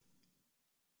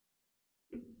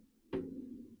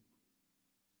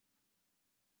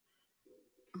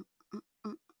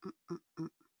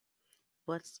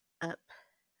What's up?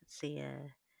 Let's see.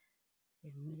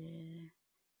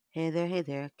 Hey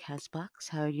there, Castbox.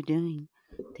 How are you doing?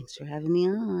 Thanks for having me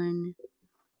on.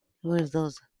 Where's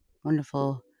those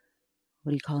wonderful, what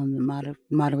do you call them, the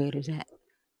moderators at?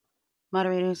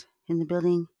 Moderators in the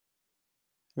building.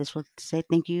 Just want to say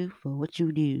thank you for what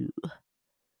you do.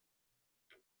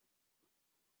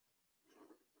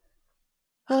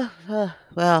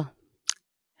 Well,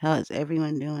 how is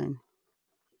everyone doing?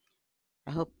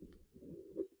 I hope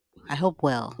I hope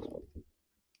well.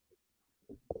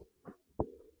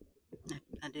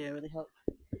 I do. I really hope.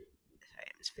 Sorry,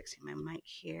 I'm just fixing my mic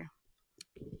here.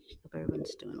 Hope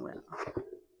everyone's doing well.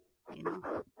 You know.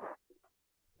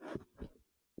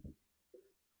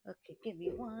 Okay, give me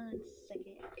 1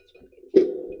 second.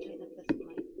 Clean up this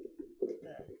mic.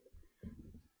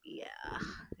 Yeah,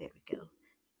 there we go.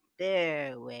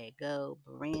 There we go,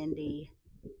 Brandy.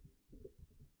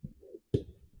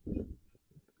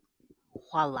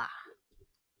 Voila.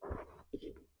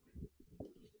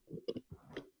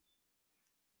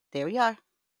 There we are.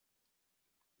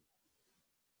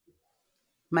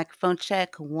 Microphone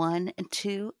check 1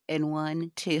 2 and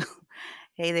 1 2.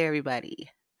 Hey there,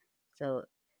 everybody. So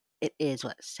it is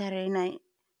what, Saturday night?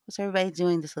 What's everybody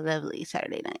doing this lovely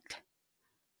Saturday night?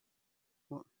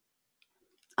 Well,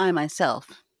 I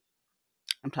myself,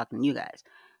 I'm talking to you guys,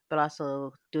 but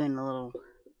also doing a little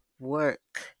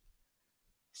work.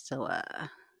 So,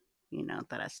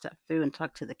 thought I'd step through and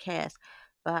talk to the cast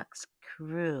box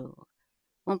crew.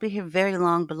 Won't be here very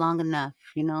long, but long enough,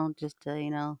 just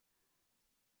to,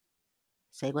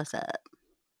 say what's up.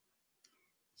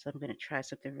 So I'm going to try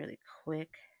something really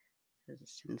quick.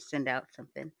 Just send out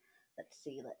something. Let's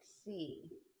see.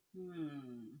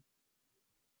 Hmm.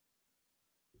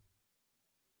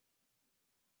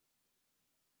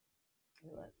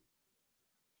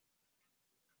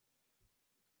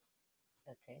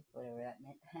 Okay, whatever that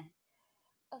meant.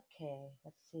 Okay,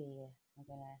 let's see. I'm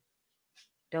gonna.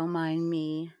 Don't mind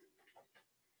me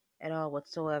at all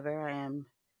whatsoever. I am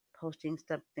posting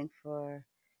something for.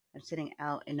 I'm sending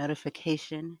out a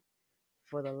notification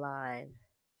for the live.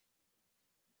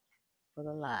 For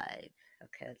the live.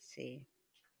 Okay, let's see.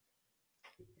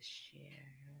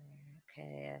 Share.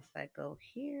 Okay, if I go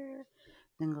here,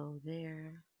 then go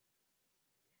there.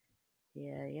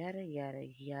 Yeah, yada yada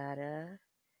yada.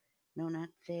 No, not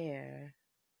there.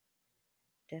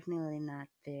 Definitely not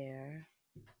there.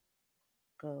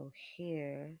 Go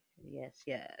here. Yes,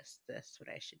 yes. That's what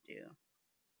I should do.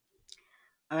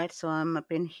 All right, so I'm up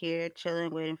in here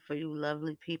chilling, waiting for you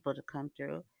lovely people to come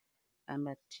through. I'm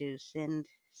about to send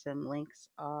some links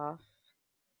off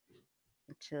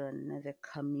to another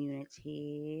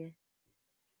community.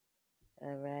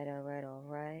 All right, all right, all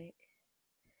right.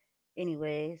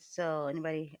 Anyway, so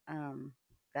anybody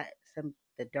got some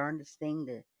the darndest thing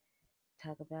to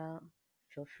talk about?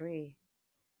 Feel free.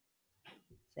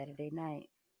 Saturday night.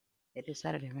 It is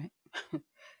Saturday, right?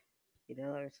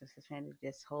 Or since it's kind of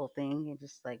this whole thing and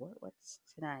just like what's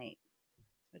tonight?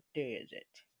 What day is it?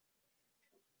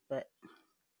 But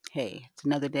hey, it's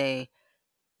another day.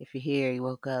 If you're here, you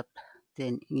woke up,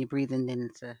 then you're breathing, then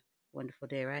it's a wonderful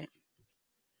day, right?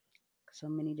 So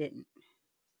many didn't.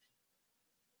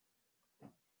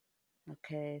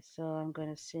 Okay, so I'm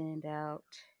gonna send out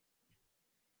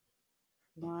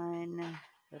one.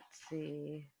 Let's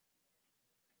see.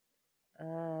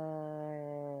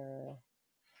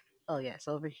 Oh yes,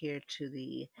 over here to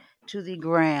the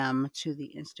gram, to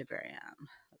the Instagram.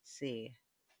 Let's see.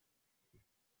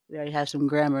 We already have some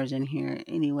grammars in here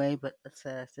anyway, but let's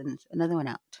send another one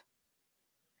out.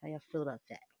 How y'all feel about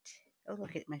that? Oh,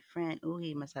 look at my friend. Oh,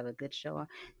 he must have a good show on.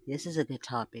 This is a good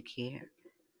topic here.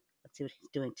 Let's see what he's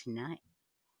doing tonight.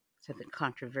 Something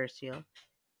controversial.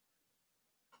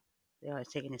 They're always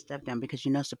taking his stuff down because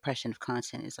suppression of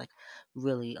content is like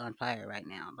really on fire right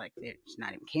now. Like they're just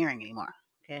not even caring anymore.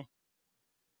 Okay,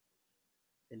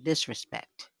 the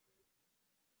disrespect.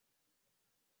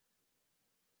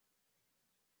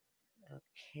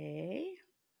 Okay.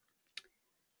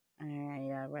 All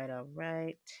right. All right. All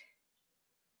right.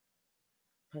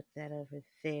 Put that over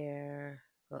there.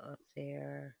 Go up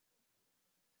there.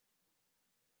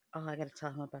 Oh, I got to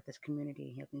tell him about this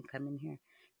community. He can come in here.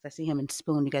 So I see him in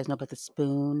Spoon. You guys know about the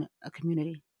Spoon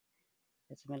community?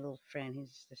 That's my little friend.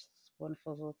 He's just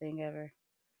wonderful little thing ever.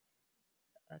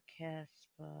 A cast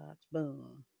box.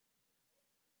 Boom.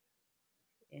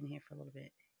 In here for a little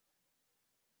bit.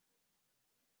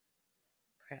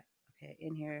 Crap. Okay,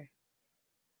 in here.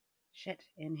 Shit,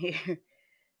 in here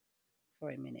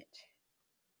for a minute.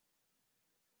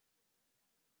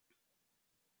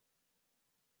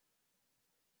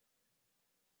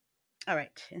 All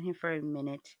right, in here for a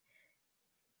minute.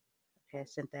 Okay, I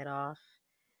sent that off.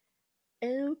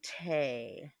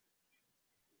 Okay.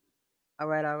 All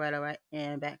right, all right, all right.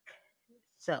 And back.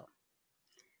 So,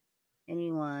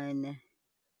 anyone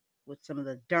with some of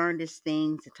the darndest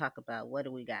things to talk about? What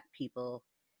do we got, people?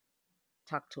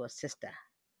 Talk to a sister.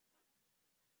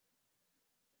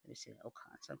 Let me see.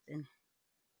 Ocon something.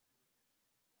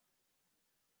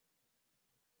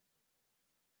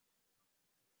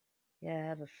 Yeah, I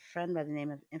have a friend by the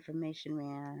name of Information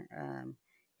Man.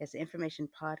 He has an information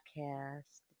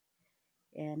podcast,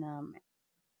 and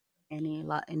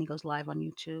he goes live on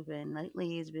YouTube. And lately,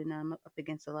 he's been up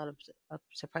against a lot of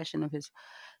suppression of his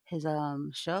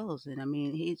shows. And I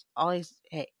mean, he's always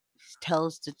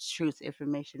tells the truth,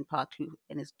 information podcast,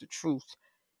 and it's the truth.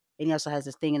 And he also has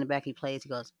this thing in the back he plays. He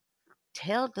goes,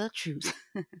 "Tell the truth,"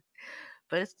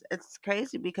 but it's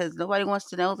crazy because nobody wants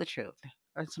to know the truth,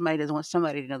 or somebody doesn't want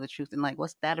somebody to know the truth. And like,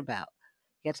 what's that about?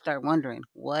 You have to start wondering,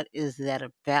 what is that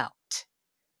about?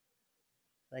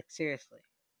 Like, seriously.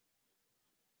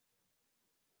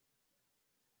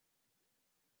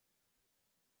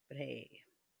 But hey,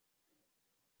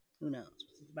 who knows?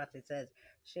 It's about it says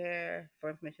share for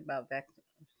information about vaccine.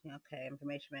 Okay,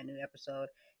 information about new episode.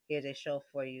 Here's a show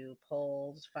for you.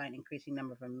 Polls find increasing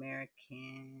number of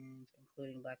Americans,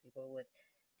 including Black people, would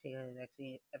take a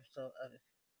vaccine. Episode of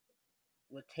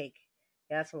would take.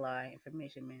 That's a lie.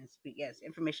 Information Man speak. Yes,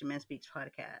 Information Man speaks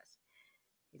podcast.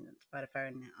 You know, Spotify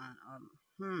and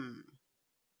on.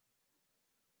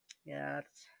 Yeah,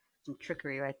 that's some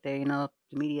trickery right there. You know,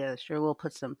 the media sure will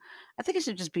put some. I think it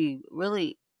should just be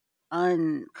really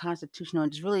unconstitutional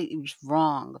and just really it was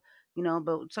wrong, you know.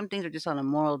 But some things are just on a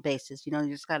moral basis, you know.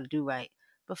 You just got to do right.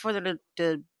 But for the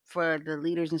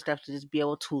leaders and stuff to just be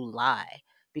able to lie,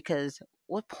 because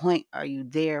what point are you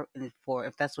there for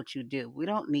if that's what you do? We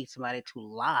don't need somebody to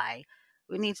lie.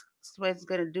 We need somebody that's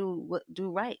gonna do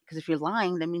right. Because if you're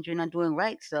lying, that means you're not doing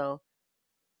right. So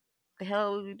the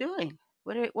hell are you doing?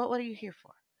 What are you here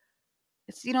for?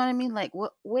 It's you know what I mean? Like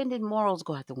what when did morals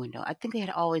go out the window? I think they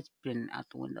had always been out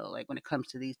the window, like when it comes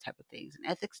to these type of things and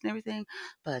ethics and everything.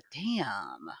 But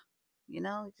damn, you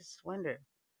know, you just wonder.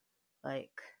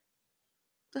 Like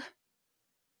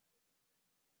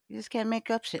you just can't make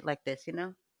up shit like this, you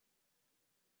know?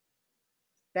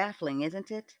 Baffling, isn't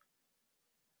it?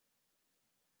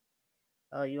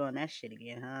 Oh, you on that shit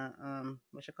again, huh?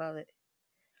 What you call it?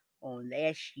 On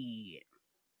that shit.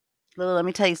 Lil, let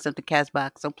me tell you something,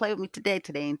 Casbox. Don't play with me today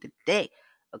ain't the day.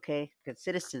 Okay? Because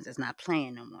Citizens is not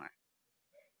playing no more.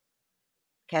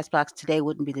 Castbox, today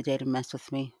wouldn't be the day to mess with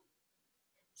me.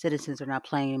 Citizens are not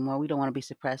playing anymore. We don't want to be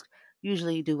suppressed.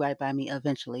 Usually you do right by me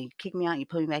eventually. You kick me out, you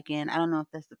put me back in. I don't know if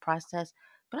that's the process,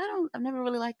 but I've never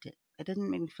really liked it. It doesn't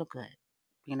make me feel good.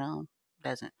 You know? It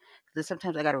doesn't. Because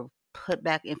sometimes I gotta put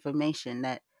back information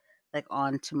that like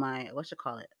onto my what you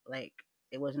call it? Like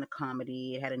it wasn't a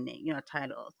comedy, it had a name, you know,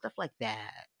 title, stuff like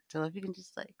that. So if you can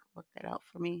just like work that out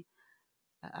for me,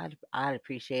 I'd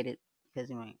appreciate it. Because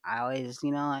you know, I always,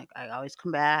 you know, like I always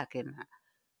come back and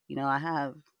you know, I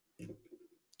have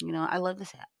you know, I love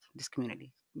this app, this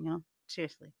community. You know,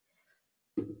 seriously.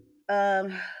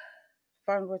 Um,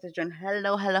 Farnsworth is joining.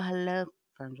 Hello, hello, hello,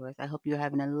 Farnsworth. I hope you're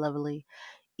having a lovely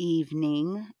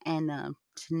evening. And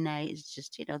tonight is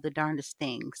just you know the darndest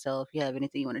thing. So if you have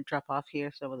anything you want to drop off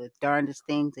here, some of the darndest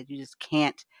things that you just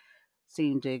can't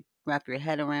seem to wrap your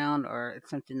head around, or it's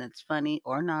something that's funny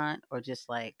or not, or just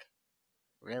like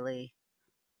really,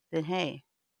 then hey,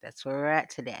 that's where we're at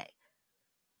today.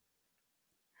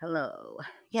 Hello.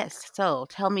 Yes. So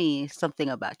tell me something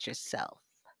about yourself.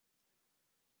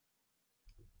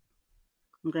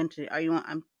 I'm going to. Are you on?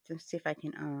 I'm to see if I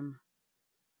can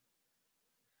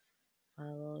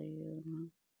follow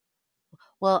you.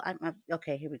 Well, I'm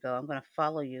okay. Here we go. I'm going to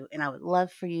follow you, and I would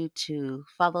love for you to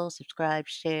follow, subscribe,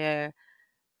 share.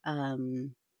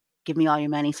 Um, give me all your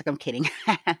money. So I'm kidding.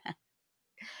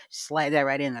 Slide that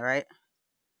right in there, right?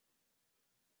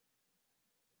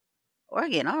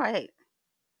 Oregon. All right.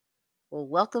 Well,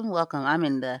 welcome, welcome. I'm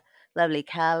in the lovely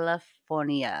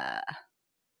California.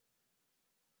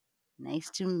 Nice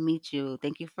to meet you.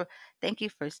 Thank you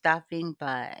for stopping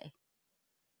by.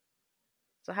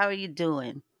 So how are you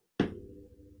doing?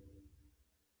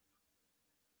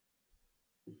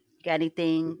 Got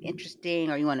anything interesting,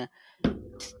 or you want to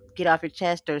get off your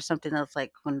chest or something else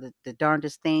like one of the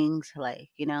darndest things like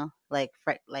you know like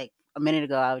a minute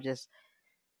ago I was just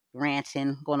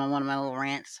ranting going on one of my little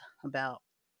rants about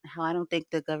how I don't think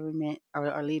the government or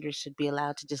our leaders should be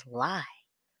allowed to just lie,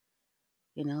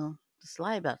 you know, just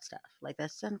lie about stuff like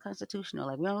that's unconstitutional.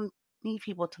 Like we don't need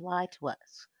people to lie to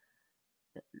us.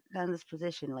 Not in this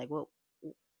position, like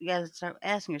you gotta start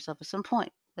asking yourself at some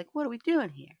point, like what are we doing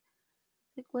here?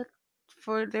 Like what?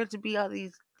 for there to be all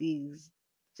these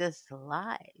just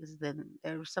lies, then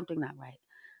there's something not right.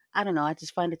 I don't know. I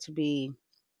just find it to be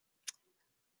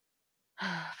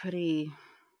pretty.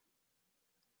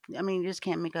 I mean, you just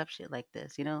can't make up shit like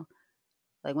this, you know?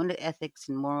 Like when the ethics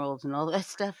and morals and all that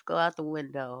stuff go out the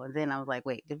window, and then I was like,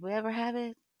 wait, did we ever have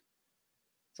it?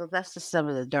 So that's just some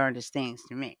of the darndest things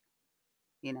to me,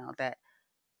 you know, that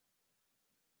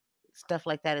stuff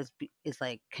like that is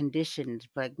like conditioned,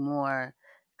 like more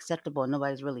acceptable. And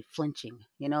nobody's really flinching,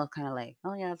 you know, kind of like,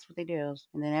 oh yeah, that's what they do,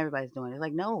 and then everybody's doing it.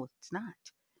 Like, no, it's not.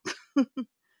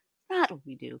 Not what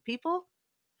we do. People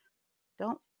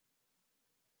don't.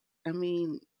 I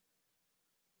mean,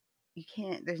 you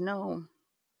can't. There's no.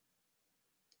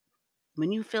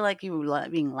 When you feel like you're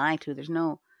being lied to, there's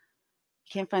no.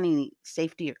 You can't find any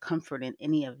safety or comfort in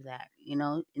any of that, you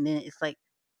know. And then it's like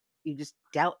you just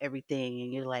doubt everything,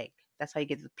 and you're like, that's how you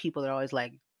get the people that are always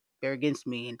like, they're against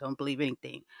me and don't believe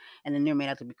anything, and then they're made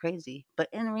out to be crazy. But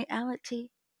in reality,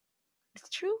 it's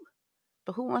true.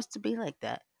 But who wants to be like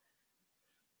that?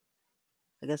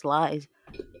 I guess lies,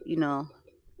 you know,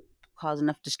 cause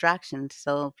enough distractions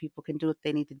so people can do what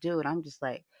they need to do. And I'm just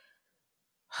like,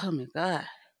 oh my God,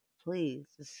 please,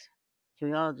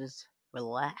 can we all just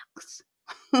relax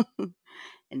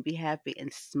and be happy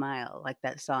and smile like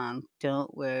that song,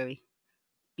 Don't Worry,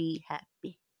 Be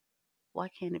Happy. Why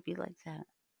can't it be like that?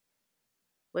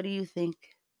 What do you think,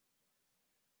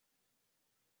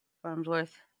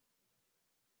 Farmsworth?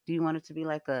 Do you want it to be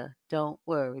like a don't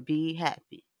worry, be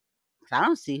happy? 'Cause I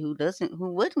don't see who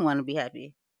wouldn't want to be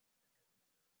happy.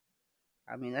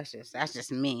 I mean, that's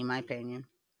just me, in my opinion.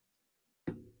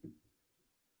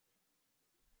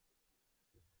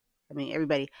 I mean,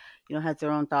 everybody, has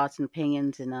their own thoughts and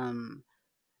opinions and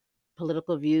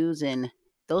political views, and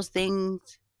those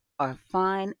things are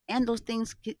fine, and those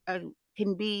things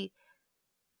can be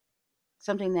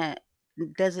something that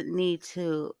doesn't need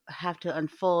to have to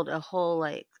unfold a whole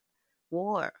like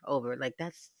war over. Like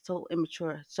that's so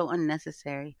immature, so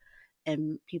unnecessary,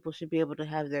 and people should be able to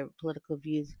have their political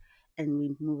views, and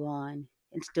we move on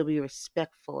and still be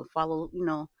respectful and follow,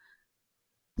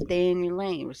 stay in your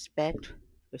lane, respect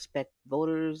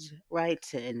voters'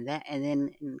 rights, and that, and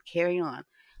then and carry on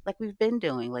like we've been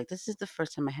doing. Like this is the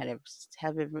first time I had ever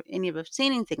have ever any of us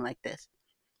seen anything like this.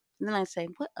 And then I say,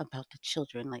 what about the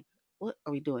children? Like, what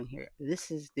are we doing here?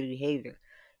 This is the behavior,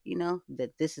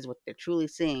 that this is what they're truly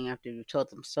seeing after you've told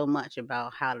them so much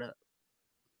about how to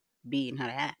be and how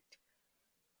to act.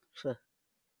 So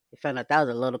they found out that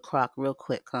was a little crock real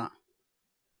quick, huh?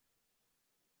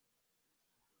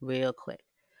 Real quick.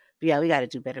 But yeah, we got to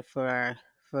do better for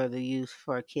the youth,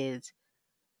 for our kids,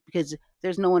 because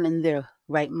there's no one in their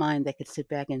right mind that could sit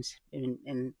back and sit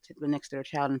next to their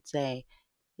child and say,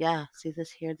 yeah, see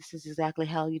this here, this is exactly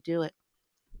how you do it.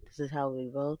 This is how we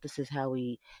vote. This is how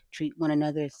we treat one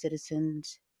another as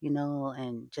citizens,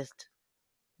 and just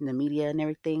in the media and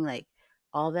everything, like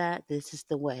all that. This is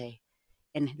the way,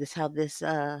 and this how this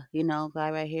guy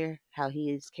right here, how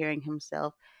he is carrying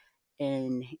himself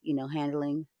and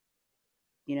handling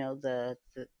the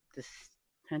this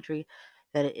country,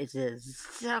 that it is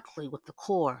exactly what the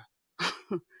core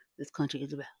this country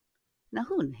is about. Now,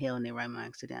 who in hell in their right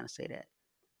mind sit down and say that?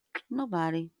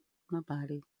 Nobody,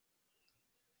 nobody,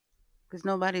 because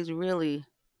nobody's really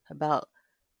about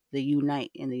the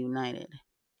unite and the united.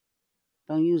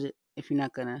 Don't use it if you're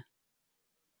not gonna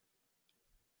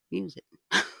use it.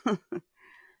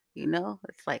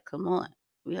 It's like, come on.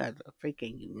 We are the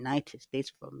freaking United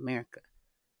States of America.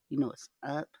 You know it's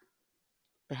up.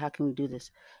 But how can we do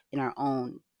this in our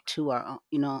own, to our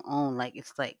own, like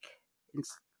it's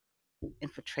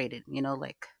infiltrated,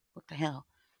 like what the hell?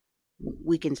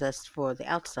 Weakens us for the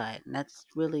outside. And that's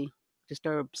really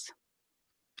disturbs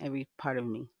every part of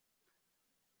me.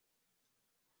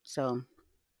 So,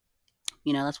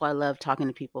 that's why I love talking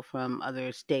to people from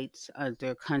other states,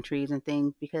 other countries and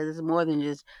things, because it's more than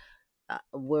just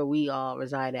where we all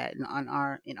reside at and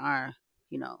in our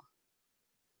you know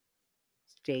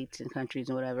states and countries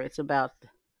and whatever. It's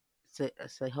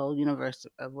a whole universe,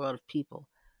 a world of people.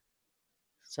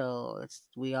 So it's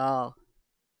we all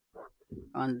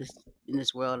on this in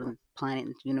this world and planet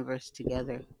and universe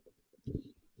together.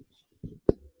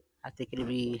 I think it'd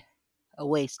be a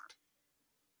waste,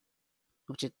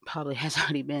 which it probably has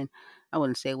already been. I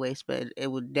wouldn't say waste, but it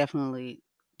would definitely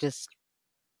just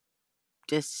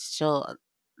just show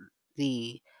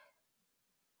the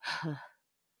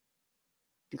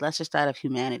the lesser side of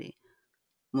humanity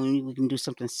when we can do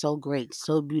something so great,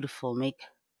 so beautiful, make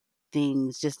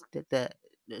things just the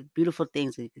beautiful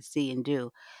things that you can see and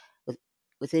do with,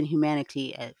 within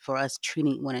humanity, for us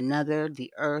treating one another,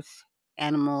 the earth,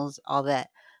 animals, all that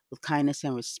with kindness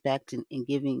and respect, and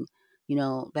giving,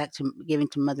 back to giving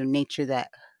to Mother Nature that,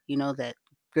 that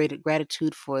great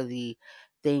gratitude for the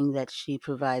thing that she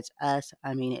provides us.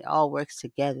 I mean, it all works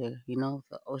together, the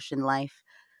ocean life,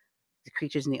 the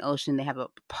creatures in the ocean, they have a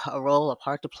role, a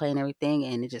part to play and everything.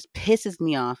 And it just pisses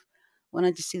me off when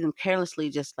I just see them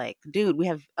carelessly, just like, dude, we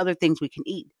have other things we can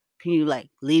eat. Can you like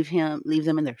leave them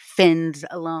in their fins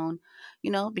alone?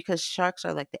 Because sharks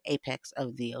are like the apex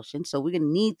of the ocean. So we're going to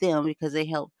need them because they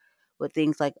help with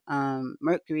things like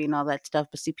mercury and all that stuff.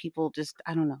 But see, people just,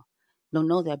 I don't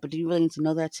know that. But do you really need to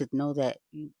know that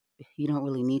you don't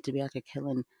really need to be out there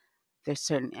killing? There's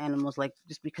certain animals, like,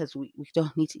 just because we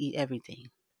don't need to eat everything.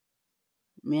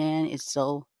 Man is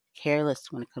so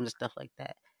careless when it comes to stuff like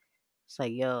that. It's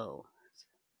like, yo,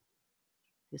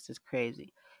 this is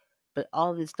crazy. But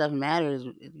all this stuff matters,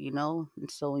 And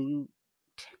so when you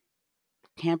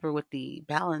tamper with the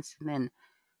balance, and then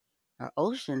our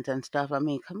oceans and stuff, I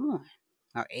mean, come on.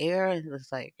 Our air,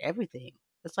 it's like everything.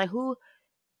 It's like, who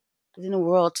is in the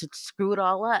world to screw it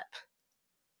all up?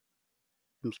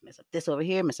 Mess up this over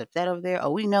here, mess up that over there.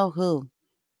 Oh, we know who.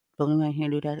 But we're not here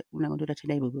to do that. We're not gonna do that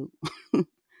today, boo boo.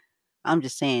 I'm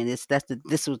just saying this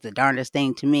was the darndest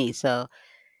thing to me. So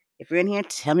if you're in here,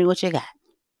 tell me what you got.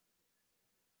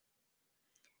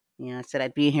 I said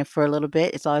I'd be in here for a little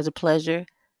bit. It's always a pleasure,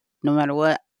 no matter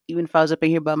what. Even if I was up in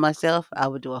here by myself, I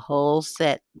would do a whole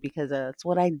set because it's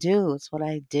what I do. It's what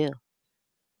I do.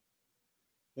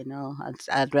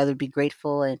 I'd rather be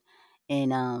grateful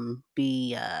and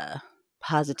be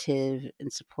positive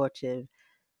and supportive.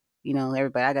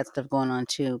 Everybody, I got stuff going on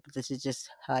too, but this is just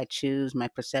how I choose my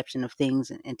perception of things,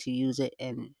 and to use it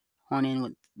and horn in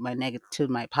with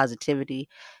my positivity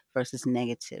versus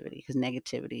negativity, because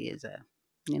negativity is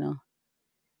you know,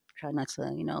 try not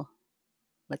to,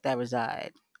 let that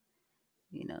reside.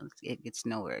 It gets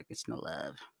nowhere. It gets no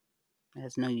love. It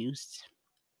has no use.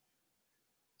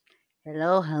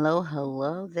 Hello, hello,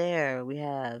 hello there. We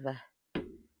have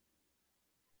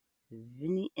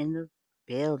Vinny in the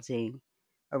building.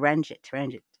 Ranjit.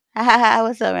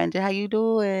 What's up, Ranjit? How you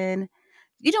doing?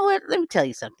 You know what? Let me tell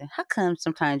you something. How come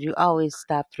sometimes you always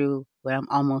stop through when I'm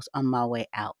almost on my way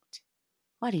out?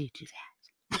 Why do you do that?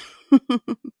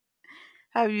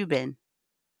 How have you been?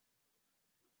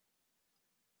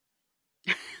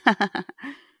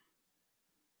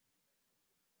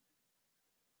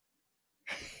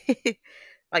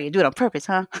 Oh, you do it on purpose,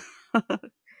 huh?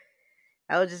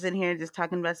 I was just in here just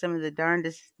talking about some of the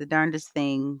darndest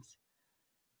things.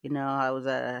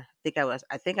 I think I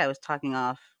was talking.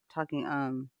 Oh,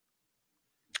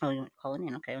 you want calling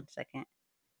in? Okay, 1 second.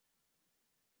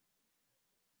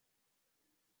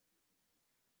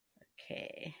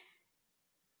 Okay.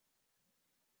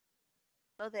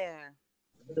 Hello there.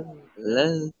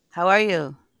 Hello, How are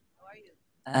you?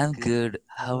 I'm good.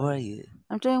 How are you?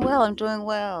 I'm doing well. I'm doing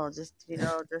well. Just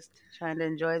just trying to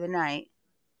enjoy the night.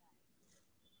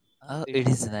 Oh, it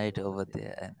is night over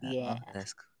there, and Yeah. oh,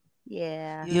 that's cool.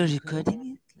 Yeah. You're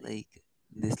recording it like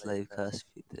this live cast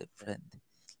with a friend,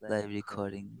 live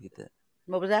recording with a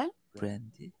What was that?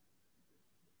 Brandy.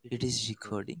 It is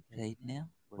recording right now.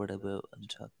 Whatever I'm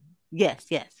talking. Yes.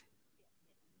 Yes.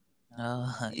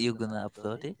 Oh, you gonna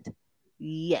upload it?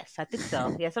 Yes. I think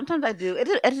so. Yeah. Sometimes I do.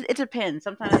 It depends.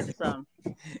 Sometimes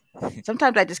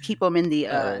I just keep them in the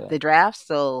uh, the drafts.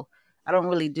 So I don't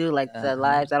really do like uh the huh.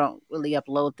 lives. I don't really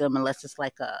upload them unless it's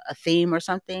like a theme or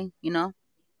something.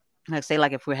 Like, say,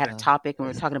 like if we had a Oh, topic and we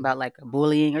are that's talking cool. about like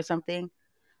bullying or something,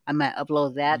 I might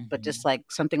upload that. But Mm-hmm. just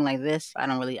like something like this, I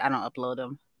don't upload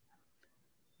them.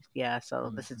 Yeah.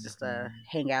 So this is just a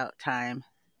Mm-hmm. hangout time.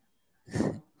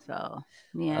 So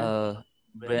yeah.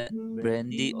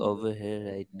 Brandy over here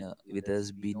right now with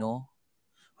us, Bino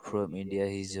from India.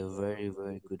 He's a very,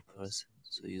 very good person.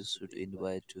 So you should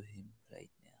invite to him right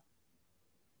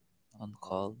now on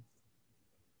call.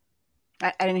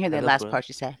 I didn't hear that Hello, last bro. part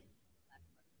you said.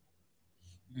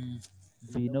 Mm.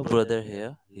 Bino brother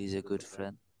here. He's a good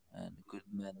friend and good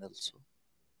man also.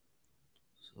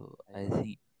 So I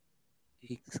think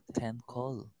he can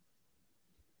call.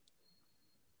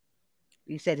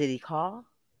 You said, did he call?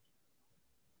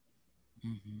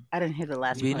 I didn't hear the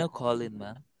last part. Bino call in,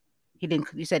 man. He didn't.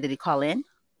 You said, did he call in?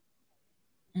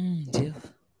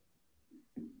 Jeff.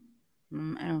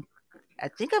 I don't. I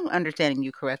think I'm understanding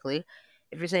you correctly.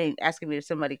 If you're saying asking me if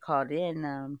somebody called in,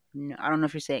 no, I don't know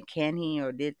if you're saying can he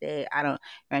or did they. I don't.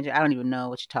 Randy, I don't even know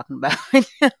what you're talking about.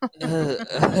 No,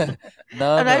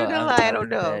 I'm not no, even gonna I'm lie. I don't talking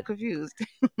know. I'm that confused.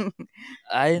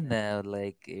 I know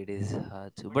like it is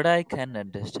hard to, but I can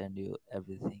understand you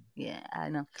everything. Yeah, I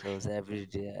know. Cause every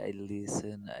day I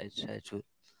listen, I try to.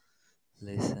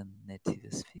 listen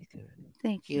native speaker.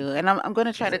 Thank you. And I'm going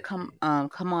to try It's to a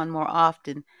great. come on more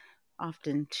often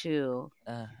too.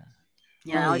 Uh,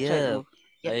 Yeah, oh I'll try yeah, to.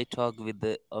 Yeah. I talked with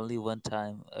the only one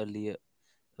time earlier,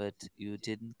 but you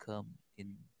didn't come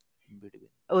in between.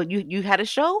 Oh, you had a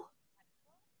show?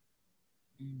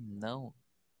 No,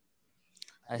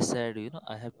 I said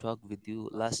I have talked with you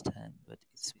last time, but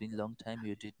it's been long time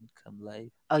you didn't come live.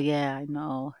 Oh yeah, I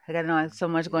know. I got to know I have so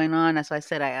much Yeah. going on. That's why I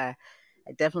said I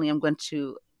definitely am going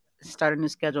to start a new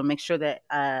schedule. Make sure that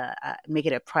I make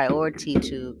it a priority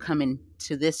to come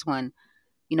into this one.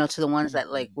 To the ones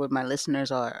that like Mm-hmm. where my listeners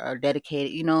are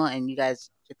dedicated. And you guys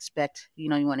expect. You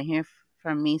want to hear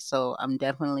from me. So I'm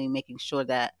definitely making sure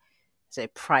that it's a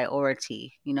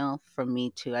priority. For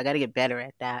me too. I got to get better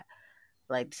at that.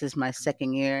 Like this is my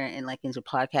second year in like into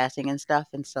podcasting and stuff,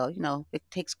 and so it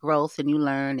takes growth and you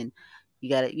learn and you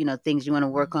got to things you want to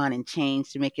work on and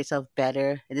change to make yourself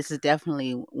better. And this is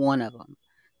definitely one of them.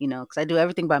 Because I do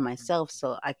everything by myself,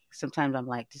 so I sometimes I'm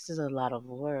like, this is a lot of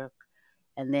work,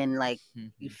 and then like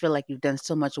you Mm-hmm. feel like you've done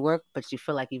so much work, but you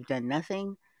feel like you've done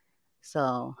nothing.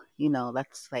 So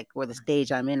that's like where the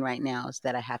stage I'm in right now is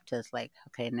that I have to it's like,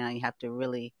 okay, now you have to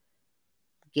really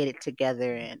get it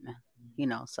together. And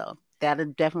so that'll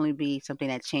definitely be something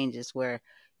that changes where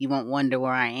you won't wonder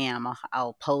where I am.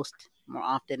 I'll post more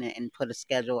often and put a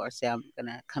schedule or say I'm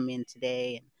gonna come in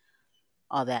today and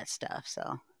all that stuff.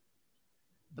 So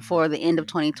before the end of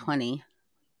Mm-hmm. 2020,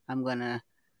 i'm gonna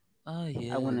Oh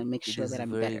I want yeah, to make it sure is that a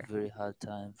I'm very better. very hard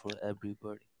time for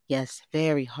everybody. Yes,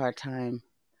 very hard time,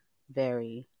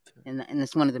 very. And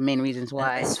it's one of the main reasons And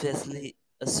why.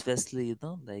 especially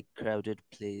like crowded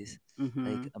place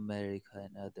like Hmm. America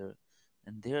and other,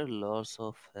 and there are lots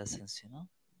of fashions,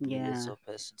 millions Yeah. of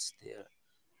fashions there.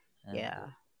 And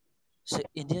Yeah. so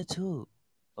India too,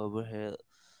 over here,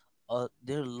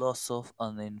 there are lots of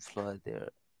unemployed there,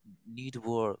 need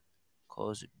work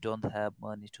cause don't have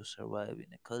money to survive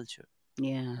in a culture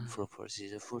Yeah. and for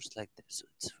procedure foods like that, so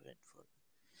it's very important.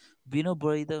 Bino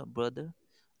brother,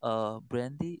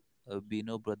 Brandy,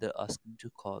 Bino brother asked me to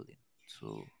call in.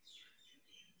 So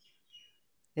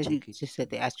Did you check it just said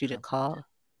and they asked you to jump on that. call,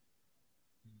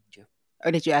 Yeah.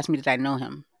 or did you ask me did I know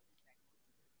him?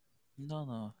 No,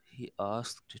 no. He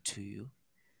asked to you,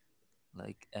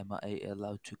 like, am I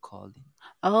allowed to call in?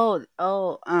 I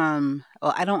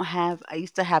don't have. I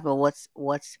used to have a what's.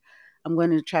 I'm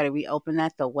going to try to reopen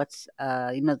that. The what's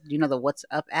the What's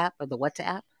Up app or the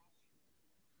WhatsApp.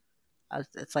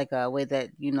 It's like a way that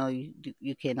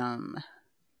you can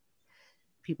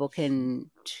people can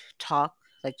talk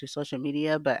like through social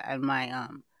media. But on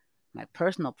my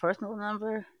personal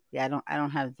number, yeah, I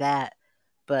don't have that.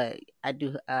 But I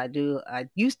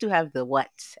used to have the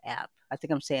WhatsApp. I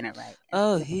think I'm saying it right.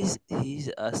 Oh, he's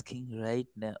asking right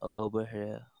now over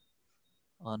here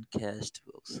on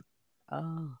Castbox,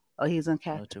 Oh, he's on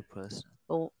cat. not a person.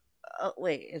 Oh, oh,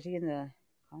 wait, is he in the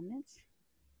comments?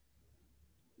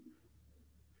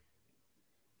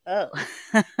 Oh,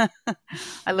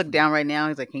 I look down right now.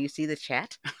 He's like, "Can you see the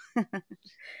chat?"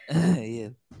 Yeah.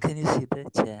 Can you see the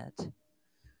chat?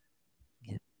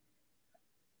 Yeah.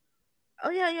 Oh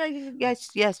yeah, yeah, yes,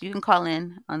 yes. You can call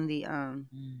in on the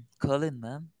Call in,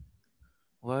 man.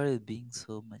 Why are you being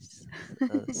so much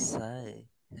shy?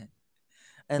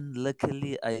 And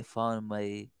luckily, I found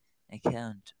my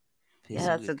account, Yeah, Facebook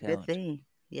that's a good account. thing.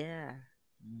 Yeah.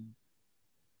 Mm.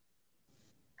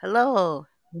 Hello.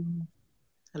 Mm.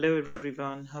 Hello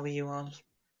everyone, how are you all?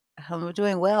 I'm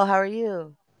doing well. How are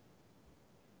you?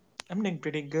 I'm doing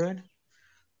pretty good.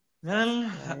 That's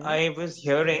Well, good. I was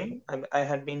hearing, I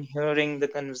had been hearing the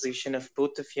conversation of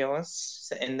both of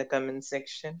yours in the comment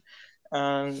section,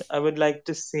 and I would like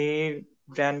to say,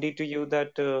 Brandy, to you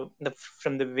that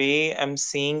from the way I'm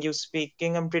seeing you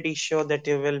speaking, I'm pretty sure that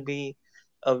you will be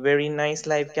a very nice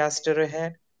live caster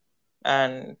ahead.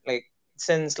 And like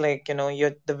since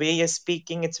you're the way you're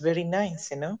speaking, it's very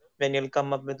nice, when you'll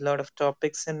come up with a lot of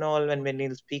topics and all, and when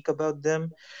you'll speak about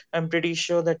them, I'm pretty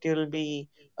sure that you'll be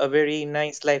a very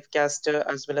nice live caster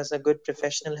as well as a good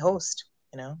professional host.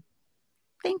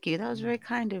 Thank you. That was very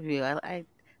kind of you. I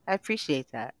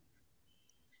appreciate that.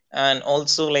 And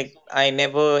also, like, I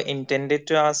never intended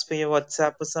to ask for your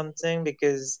WhatsApp or something,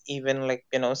 because even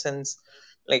since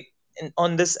like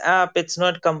on this app it's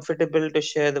not comfortable to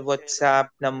share the WhatsApp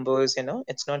numbers.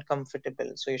 It's not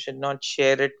comfortable, so you should not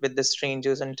share it with the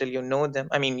strangers until you know them.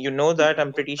 I mean, that,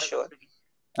 I'm pretty sure.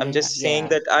 I'm Yeah, just saying yeah.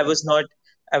 that I was not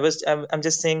I'm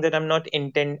just saying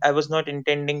that I was not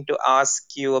intending to ask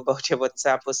you about your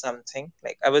WhatsApp or something.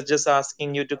 Like, I was just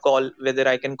asking you to call, whether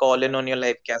I can call in on your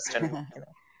live cast or not.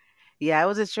 Yeah, I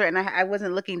wasn't sure, and I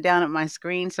wasn't looking down at my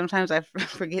screen. Sometimes I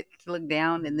forget to look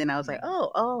down, and then I was like,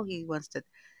 oh, he wants to,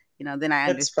 Then I That's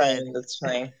understood. fine. That's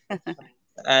fine.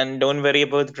 And don't worry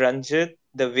about Ranjit.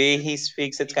 The way he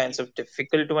speaks, it's kind of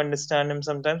difficult to understand him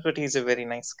sometimes, but he's a very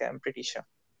nice guy, I'm pretty sure.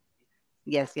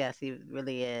 Yes, yes, he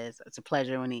really is. It's a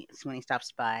pleasure when he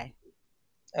stops by.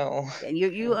 Oh, And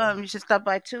you should stop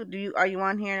by too. Are you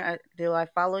on here? Do I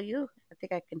follow you? I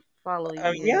think I can follow yeah.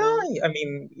 you. I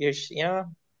mean, yeah.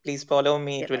 Please follow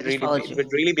me. Yep, I just followed It you.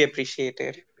 would really be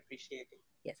appreciated.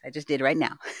 Yes, I just did right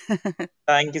now.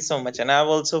 Thank you so much. And I've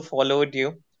also followed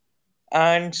you.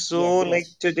 And so, Yes, like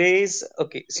yes, today's,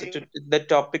 okay, so the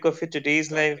topic of your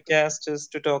today's live cast is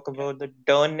to talk about the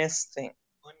doneness thing.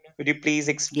 Could you please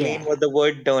explain yeah. what the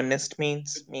word donest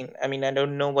means? I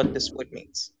don't know what this word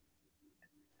means.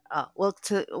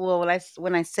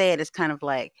 When I say it, it's kind of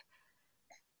like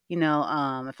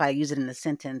if I use it in a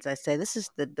sentence, I say, "This is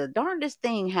the darndest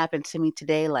thing happened to me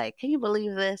today." Like, can you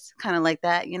believe this? Kind of like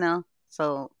that.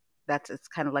 So it's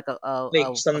kind of like Like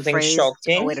a something phrase, a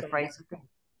shocking? way to phrase it.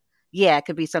 Yeah, it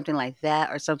could be something like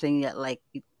that, or something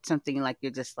something like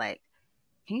you're just like,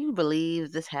 "Can you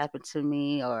believe this happened to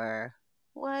me?" Or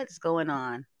 "What's going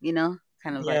on?"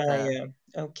 Kind of like Yeah, a yeah.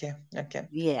 Okay, okay.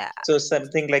 yeah. So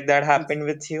something like that happened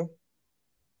with you?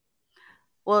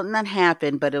 Well, not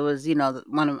happened, but it was,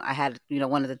 one of I had,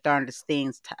 one of the darndest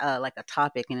things, like a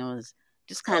topic, and it was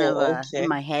just kind of Oh, in okay.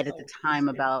 my head at the time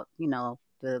about,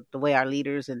 the way our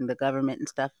leaders and the government and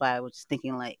stuff. I was just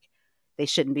thinking like they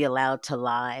shouldn't be allowed to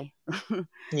lie.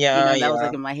 Yeah, That was yeah.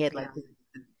 like in my head, like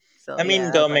so. I mean,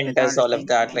 Yeah, that was like the government does darndest all of thing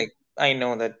for that. me. Like, I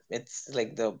know that it's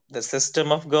like the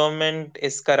system of government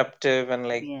is corruptive and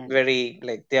like Yeah, very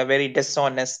like they are very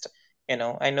dishonest. I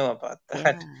know about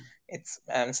that. yeah, It's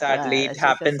and sadly yeah. it That's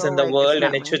happens so in the like it's world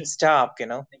and not it should right. stop.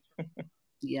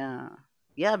 Yeah.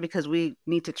 Yeah, because we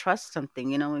need to trust something,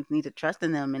 we need to trust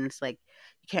in them, and it's like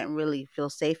you can't really feel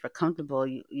safe or comfortable.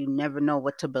 You never know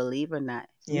what to believe or not.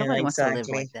 Yeah, Nobody wants to live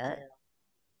exactly. like that.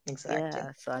 Exactly.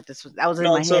 Yeah, so that was And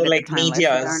in my also head at the like time. Like, that's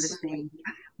the medias. darndest thing.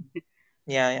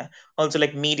 Yeah, yeah. Also,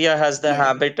 like media has the Yeah,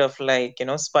 habit of like,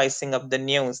 spicing up the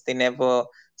news. They never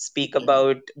speak yeah,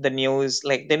 about the news,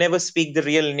 like they never speak the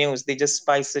real news. They just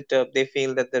spice it up. They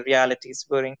feel that the reality is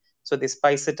boring, so they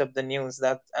spice it up the news.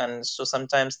 And so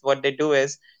sometimes what they do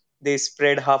is they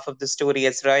spread half of the story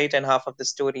as right and half of the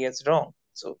story as wrong.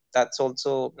 So that's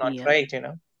also not yeah, right.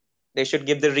 They should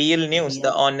give the real news, yeah.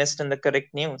 the honest and the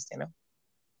correct news.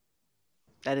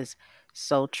 That is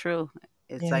so true.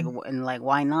 It's Yeah, like, and like,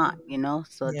 why not?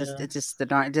 So yeah,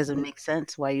 it doesn't make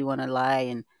sense why you want to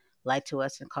lie to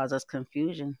us and cause us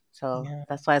confusion. So yeah.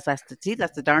 that's why it's like, see,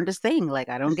 that's the darndest thing. Like,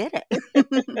 I don't get it.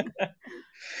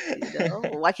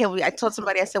 Why can't we? I told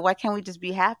somebody, I said, why can't we just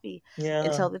be happy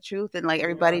and Yeah. tell the truth and like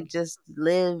everybody just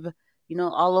live,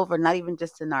 all over, not even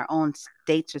just in our own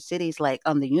states or cities, like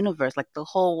on the universe, like the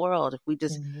whole world. If we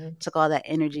just Hmm. took all that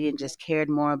energy and just cared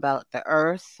more about the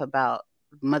earth, about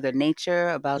Mother Nature,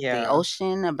 about the Yeah.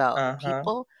 ocean, about Uh-huh.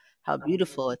 people, how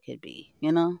beautiful it could be.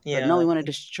 But no, Yeah. we want to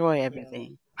destroy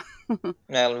everything,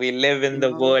 Well, we live in you the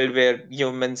know? world where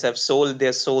humans have sold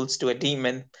their souls to a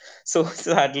demon. So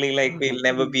sadly, like Oh my we'll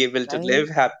never be goodness, able to right? live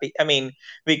happy. I mean,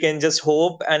 we can just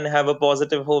hope and have a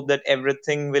positive hope that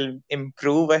everything will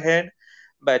improve ahead.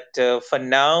 But for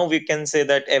now, we can say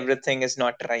that everything is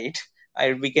not right.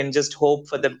 We can just hope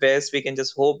for the best. We can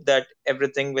just hope that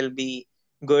everything will be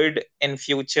good in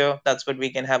future. That's what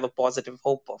we can have a positive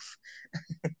hope of.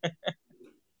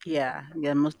 Yeah,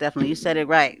 yeah, most definitely. You said it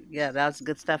right. Yeah, that was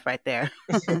good stuff right there.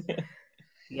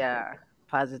 Yeah,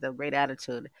 positive, great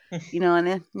attitude.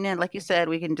 And then like you said,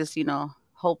 we can just,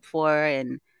 hope for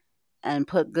and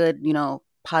put good,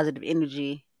 positive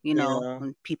energy, Yeah.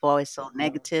 when people always so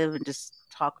negative, and just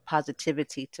talk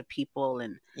positivity to people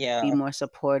and be Yeah. more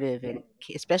supportive, and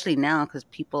especially now because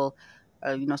people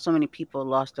so many people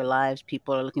lost their lives,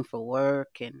 people are looking for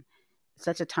work, and it's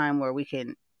such a time where we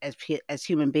can as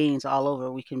human beings all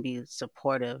over, we can be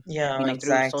supportive, Yeah,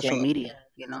 through social exactly. media.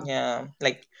 Yeah,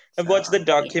 like I've So watched the yeah.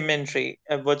 documentary.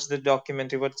 I've watched the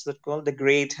documentary. What's that called? The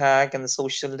Great Hack and the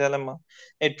Social Dilemma.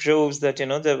 It proves that,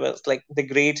 there was like the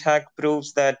Great Hack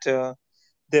proves that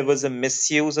there was a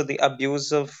misuse or the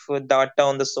abuse of data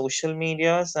on the social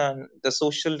medias, and the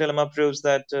Social Dilemma proves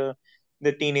that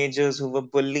the teenagers who were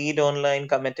bullied online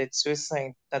committed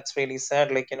suicide. That's really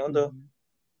sad. Like, the Mhm.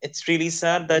 it's really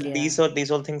sad that Yeah, these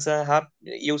all things are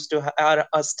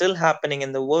are still happening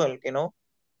in the world.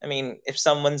 I mean, if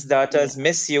someone's data is yeah,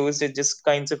 misused, it just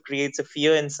kinds of creates a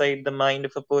fear inside the mind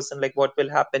of a person, like what will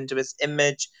happen to his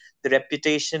image, the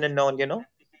reputation and all.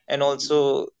 and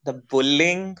also the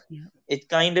bullying. Yeah. It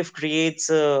kind of creates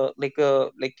a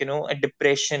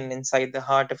depression inside the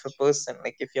heart of a person.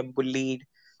 Like if you're bullied,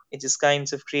 it just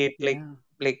kinds of create Yeah.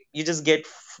 like you just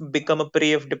become a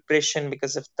prey of depression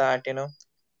because of that. And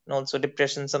also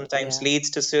depression sometimes Yeah. leads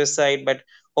to suicide, but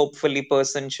hopefully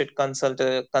person should consult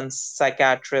a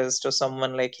psychiatrist or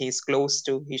someone like he's close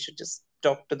to. He should just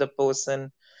talk to the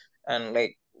person and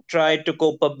like try to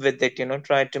cope up with it,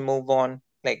 try to move on,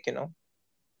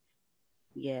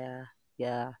 Yeah.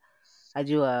 Yeah. I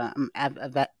do. I'm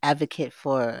advocate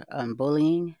for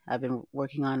bullying. I've been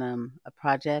working on a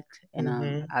project, and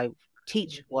mm-hmm. I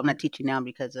teach. Well, I'm not teaching now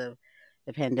because of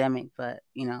the pandemic, but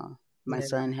my Yeah,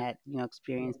 son had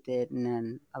experienced it, and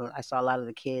then I saw a lot of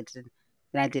the kids, and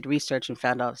then I did research and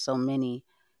found out so many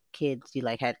kids you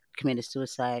like had committed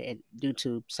suicide due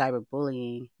to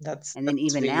cyberbullying, and then that's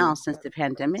even really, now since the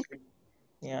pandemic,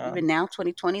 yeah. even now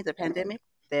 2020, the pandemic,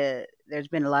 there's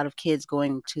been a lot of kids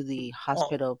going to the Oh,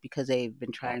 hospital because they've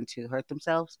been trying to hurt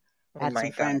themselves. I oh had my some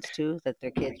God. friends too that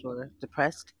their kids were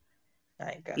depressed.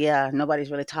 My God. Yeah,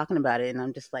 nobody's really talking about it, and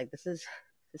I'm just like, this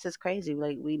is crazy.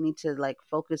 Like we need to like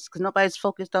focus because nobody's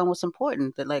focused on what's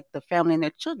important. That like the family and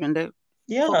their children, they're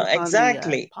Yeah, focused on the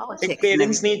exactly. Like politics and parents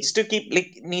everything. needs to keep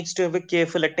like needs to have a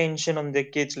careful attention on their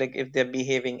kids. Like if they're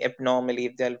behaving abnormally,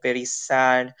 if they're very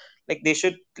sad, like they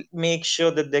should make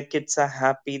sure that their kids are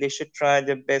happy. They should try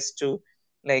their best to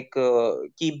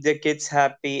keep their kids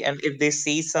happy. And if they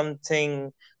see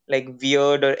something like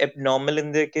weird or abnormal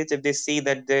in their kids, if they see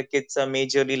that their kids are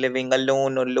majorly living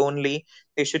alone or lonely,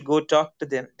 they should go talk to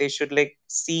them. They should like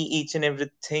see each and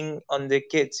everything on their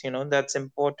kids. That's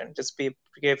important. Just pay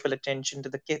careful attention to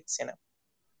the kids.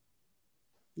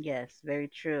 Yes, very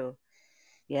true.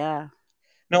 Yeah,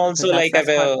 And because also that's like that's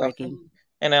I've heartbreaking.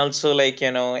 and also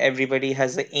everybody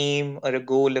has an aim or a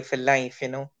goal of a life.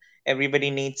 Everybody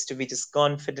needs to be just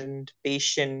confident,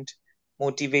 patient,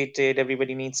 motivated.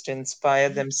 Everybody needs to inspire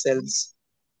themselves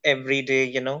every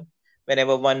day.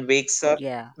 whenever one wakes up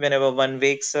Yeah. whenever one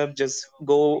wakes up, just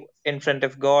go in front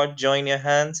of God, join your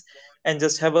hands, and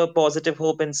just have a positive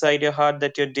hope inside your heart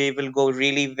that your day will go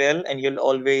really well, and you'll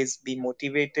always be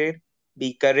motivated,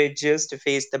 be courageous to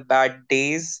face the bad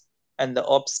days and the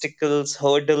obstacles,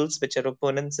 hurdles, which are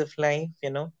opponents of life.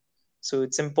 So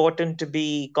it's important to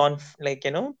be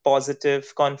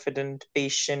positive, confident,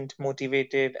 patient,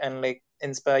 motivated, and like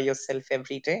inspire yourself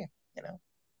every day.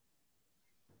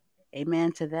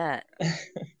 Amen to that.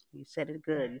 You said it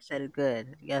good. You said it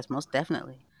good. Yes, most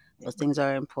definitely. Those things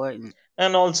are important.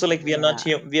 And also like Yeah.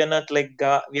 we are not like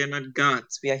God, we are not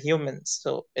gods, we are humans,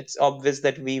 so it's obvious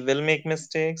that we will make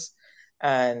mistakes.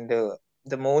 And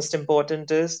the most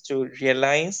important is to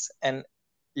realize and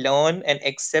learn and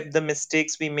accept the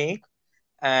mistakes we make.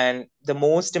 And the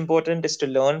most important is to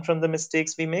learn from the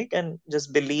mistakes we make and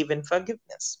just believe in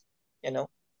forgiveness,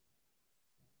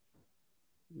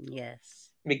 Yes.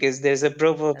 because there's a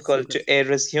proverb That's some called good to stuff.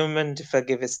 err is human, to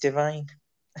forgive is divine.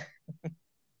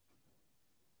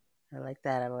 I like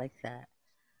that. I like that.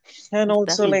 And Most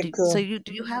also definitely. like So you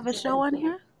do you have a show on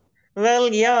here?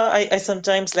 well, yeah, I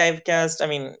sometimes live cast. I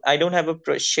mean, I don't have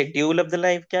a schedule of the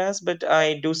live cast, but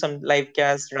I do some live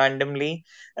cast randomly.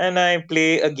 And I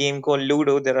play a game called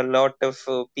Ludo. There are a lot of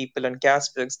people on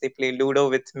Castbox. They play Ludo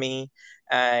with me.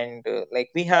 And like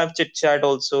we have chit chat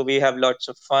also. We have lots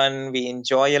of fun. We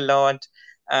enjoy a lot.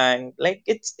 And like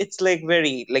it's like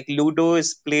very like Ludo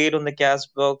is played on the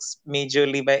Castbox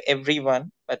majorly by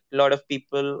everyone, but a lot of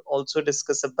people also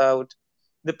discuss about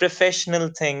the professional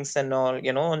things and all,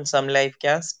 on some live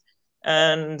cast.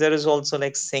 And there is also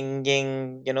like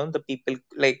singing, the people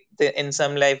like in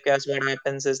some live cast, what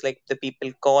happens is like the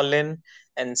people call in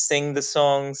and sing the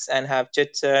songs and have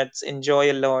chit chats,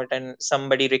 enjoy a lot, and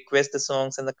somebody requests the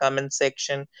songs in the comment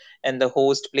section, and the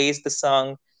host plays the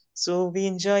song. So we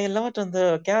enjoy a lot on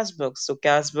the Castbox. So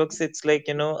Castbox, it's like,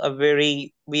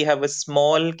 we have a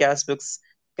small Castbox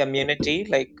community.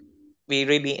 Like we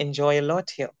really enjoy a lot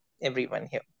here, everyone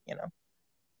here.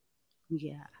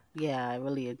 Yeah. Yeah, I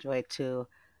really enjoy it too.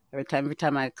 Every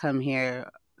time I come here,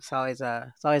 it's always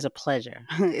a pleasure.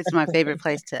 It's my favorite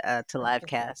place to live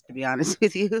cast, to be honest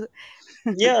with you.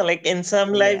 Yeah, like in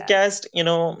some live Yeah. cast,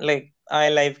 like I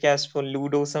live cast for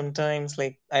Ludo sometimes.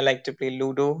 Like I like to play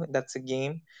Ludo. That's a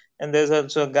game. And there's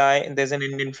also there's an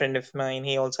Indian friend of mine.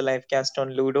 He also live cast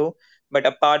on Ludo. But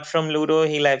apart from Ludo,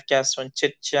 he live cast on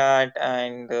Chit Chat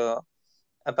and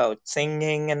about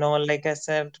singing and all, like I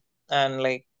said. And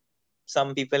like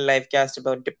some people live cast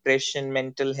about depression,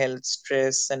 mental health,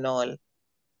 stress, and all.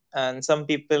 And some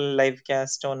people live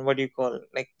cast on what do you call,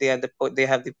 like they have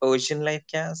the Persian live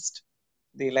cast,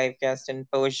 the live cast in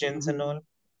Persians and Hmm. all.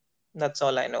 That's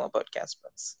all I know about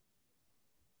Castbox.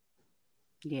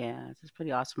 Yeah, it's a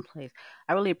pretty awesome place.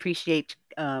 I really appreciate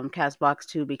Castbox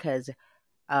too because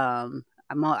I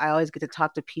always get to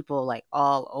talk to people like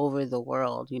all over the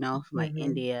world, from like Mm-hmm.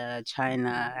 India, China,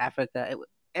 Africa,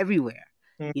 everywhere,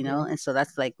 Mm-hmm. and so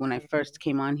that's like when I first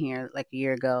came on here like a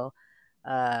year ago.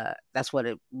 That's what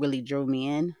it really drew me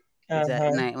in. Is that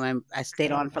Uh-huh. when I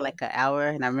stayed on for like an hour,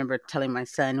 and I remember telling my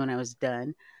son when I was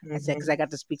done, I said because Mm-hmm. I got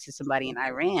to speak to somebody in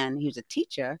Iran. He was a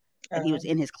teacher, and he Uh-huh. was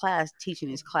in his class teaching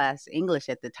his class English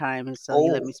at the time, and so he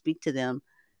let Oh. me speak to them.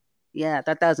 Yeah, I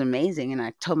thought that was amazing, and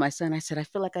I told my son, I said, "I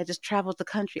feel like I just traveled the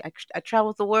country. I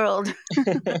traveled the world."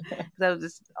 'Cause I was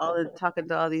just talking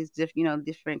to all these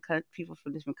different people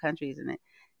from different countries, and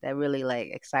that really like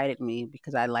excited me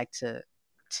because I like to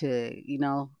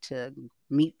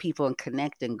meet people and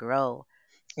connect and grow,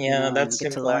 Yeah, and that's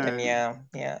get to important. learn. Yeah,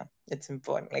 yeah, it's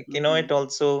important. Like, Hmm. it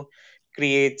also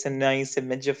creates a nice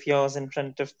image of yours in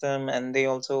front of them, and they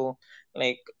also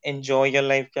like enjoy your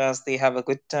life cast. They have a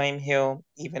good time here.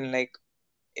 Even like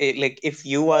if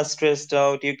you are stressed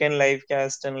out, you can live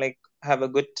cast and like have a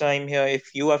good time here.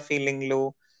 If you are feeling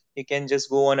low, you can just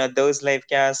go on others live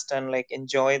cast and like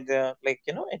enjoy the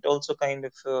it also kind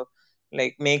of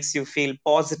like makes you feel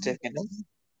positive.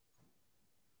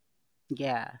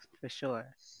 Yeah, for sure.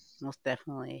 Most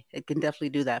definitely. It can definitely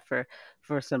do that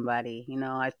for somebody.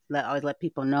 Always let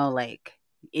people know like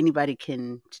anybody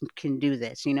can do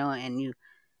this, and you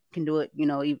can do it,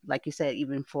 like you said,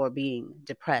 even for being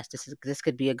depressed. This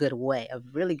could be a good way, a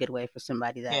really good way for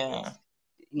somebody that Yeah,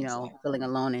 is, exactly. feeling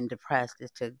alone and depressed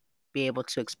is to be able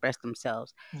to express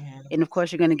themselves. Yeah. And of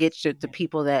course, you're going to get the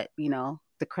people that,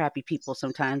 the crappy people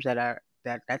sometimes that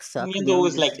suck. You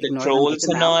Those like just the ignore them, kick trolls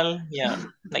them and out. all, yeah.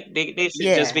 Like they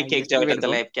should just be Yeah, you kicked just get out rid of of the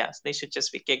them. live cast. They should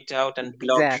just be kicked out and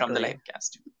blocked from the Exactly. live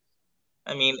cast.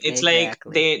 I mean, it's like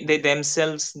Exactly. they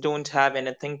themselves don't have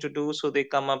anything to do, so they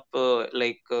come up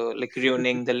like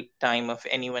ruining the time of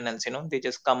anyone else. They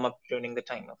just come up ruining the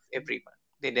time of everyone.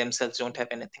 They themselves don't have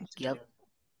anything to do. Yep.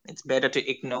 It's better to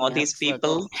ignore Yep. these So it's a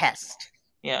people. pest.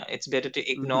 Yeah, it's better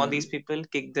to ignore these Hmm. people,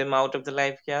 kick them out of the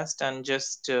live cast, and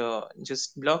just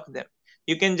block them.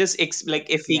 You can just like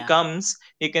if he Yeah. comes,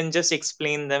 you can just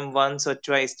explain them once or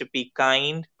twice to be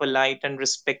kind, polite, and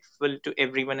respectful to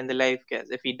everyone in the live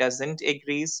cast. If he doesn't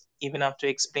agrees even after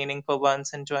explaining for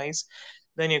once and twice,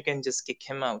 then you can just kick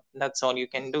him out. That's all you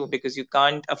can do, because you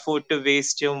can't afford to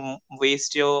waste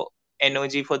your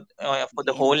energy for the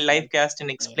The whole live energy. cast in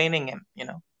Yeah. explaining him.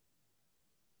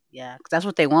 Yeah, 'cause that's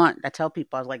what they want. I tell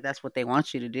people, I was like, that's what they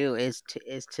want you to do is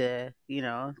to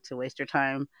waste your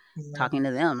time Yeah. talking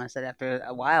to them. I said, after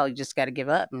a while, you just got to give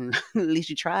up, and at least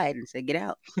you tried, and say, get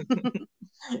out.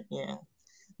 Yeah.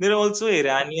 There are also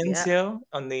Iranians Yeah. here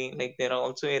on the like there are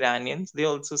also Iranians. They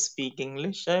also speak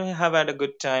English. I have had a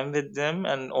good time with them,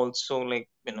 and also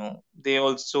they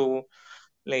also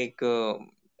like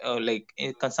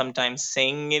sometimes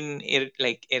sing in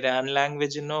like Iran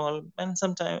language and all, and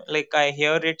sometimes like I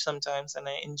hear it sometimes and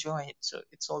I enjoy it. So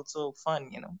it's also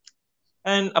fun.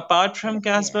 And apart from Yeah.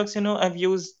 Castbox, I've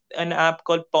used an app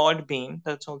called Podbean.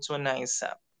 That's also a nice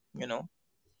app. You know,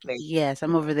 like. Yes,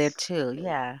 I'm over there too.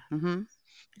 Yeah.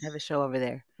 I have a show over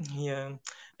there. Yeah,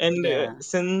 and Yeah.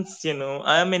 since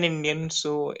I'm an Indian,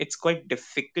 so it's quite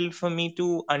difficult for me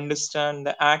to understand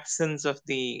the accents of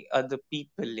the other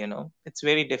people. It's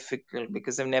very difficult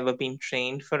because I've never been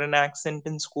trained for an accent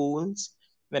in schools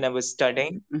when I was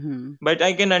studying. Hmm. But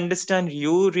I can understand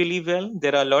you really well.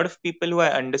 There are a lot of people who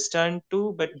I understand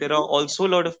too, but there are Yeah. also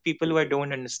a lot of people who I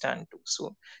don't understand too.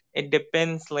 So it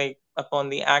depends like upon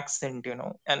the accent.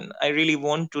 And I really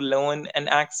want to learn an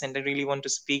accent. I really want to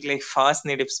speak like fast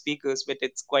native speakers, but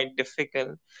it's quite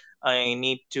difficult. I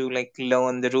need to like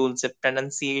learn the rules of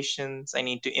pronunciations. I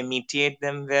need to imitate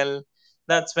them well.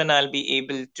 That's when I'll be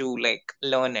able to like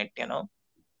learn it.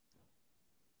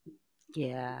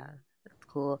 Yeah. That's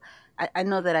cool. I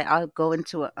know that I'll go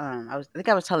into I think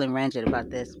I was telling Ranjit about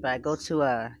this, but I go to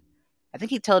I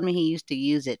think he told me he used to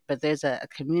use it, but there's a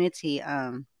community.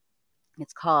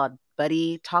 It's called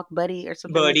Buddy Talk Buddy or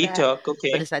something like Birdie that. talk, But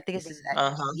okay. I think it's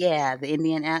Uh-huh. yeah, the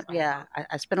Indian app. Yeah,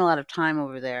 I spend a lot of time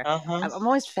over there. Uh-huh. I'm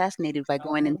always fascinated by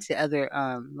going into other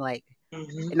like,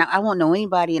 Mm-hmm. and I won't know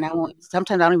anybody, and I won't.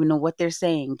 Sometimes I don't even know what they're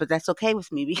saying, but that's okay with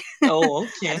me because Oh, I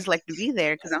okay. just like to be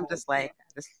there because I'm just like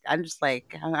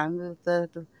I'm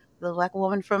the black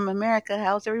woman from America.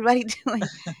 How's everybody doing?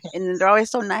 And they're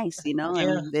always so nice, Yeah.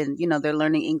 And then they're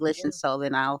learning English, and so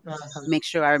then I'll Uh-huh. make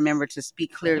sure I remember to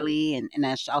speak clearly, and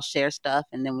I'll share stuff,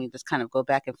 and then we just kind of go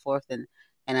back and forth, and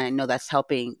and I know that's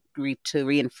helping to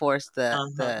reinforce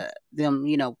Uh-huh.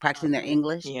 them, practicing their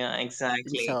English. Yeah, And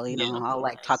exactly. so, Yeah. I'll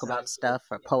like talk about stuff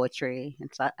or poetry,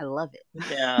 and so I love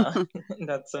Yeah, it.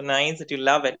 that's so nice that you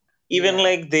love it. Even Yeah.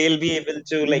 like they'll be able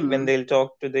to, like when Mhm. they'll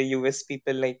talk to the US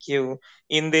people like you,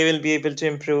 and they will be able to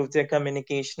improve their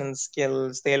communication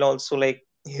skills. They'll also like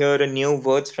hear a new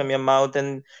words from your mouth,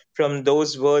 and from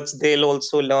those words they'll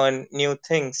also learn new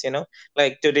things, you know.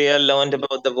 Like today I learned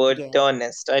about the word Yeah.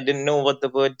 earnest. I didn't know what the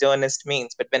word earnest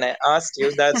means, but when I asked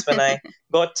you, that's when I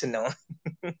got to know.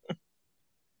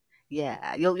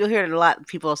 Yeah, you'll hear it a lot.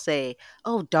 People say,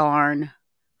 "Oh darn,"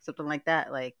 something like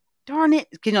that. Like, "Darn it,"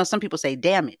 some people say,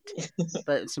 "Damn it,"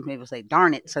 but some people say,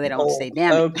 "Darn it," so they don't Oh, say,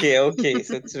 "Damn okay, okay.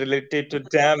 So it's related to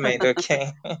damn it,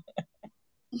 okay.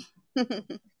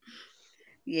 it."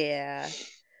 Yeah.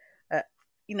 Uh,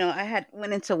 I had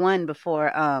went into one before.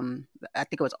 I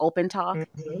think it was Open Talk,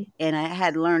 Mhm. and I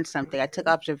had learned something. I took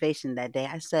observation that day.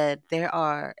 I said there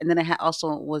are, and then I had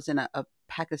also was in a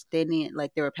Pakistani,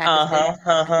 like they were Pakistan. Uh-huh,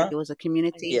 I think uh-huh. it was a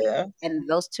community, Yeah. and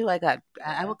those two I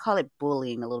would call it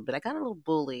bullying a little bit. I got a little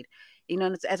bullied,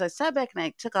 and as I sat back and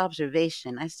I took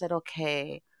observation, I said,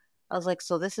 okay. I was like,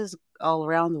 so this is all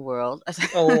around the world.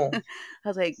 Oh, I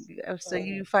was like, so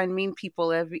you find mean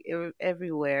people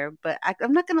everywhere, but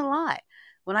I'm not gonna lie.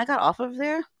 When I got off of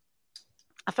there,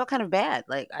 I felt kind of bad.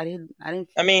 Like I mean,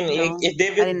 like if they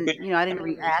will, I didn't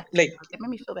react. like, It made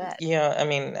me feel bad. yeah, I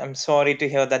mean, I'm sorry to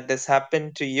hear that this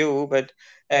happened to you, but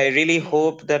I really Yeah,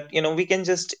 hope that, we can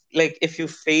just, like, if you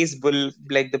face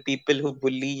like the people who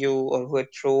bully you or who are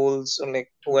trolls or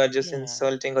like who are just yeah,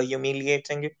 insulting or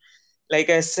humiliating you, like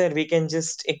I said, we can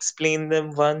just explain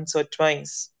them once or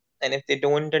twice. And if they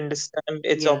don't understand,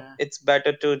 yeah, it's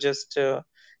better to just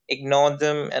ignore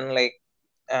them and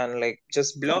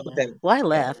just block yeah. them. Well, I Yeah.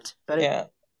 left, but Yeah.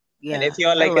 And if yeah, you're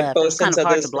I like at left. It was kind person's of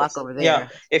other hard to block over yeah, there.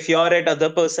 if you're at other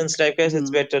person's life, guys, it's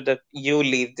Hmm. better that you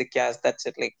leave the cast. That's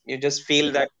it. Like you just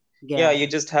feel that, yeah, Yeah, you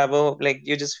just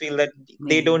feel that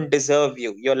they me. don't deserve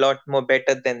you. You're a lot more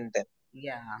better than them.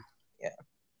 Yeah, Yeah.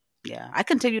 yeah. I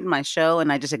continued my show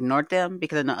and I just ignored them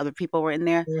because I know other people were in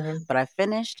there. Hmm. But I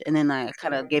finished and then I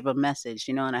kind of gave a message,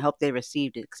 and I hope they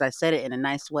received it because I said it in a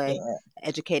nice way, Yeah.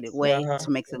 educated way Uh-huh.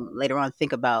 to make them later on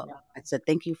think about. I said,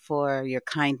 "Thank you for your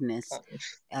kindness."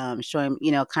 Showing,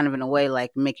 kind of in a way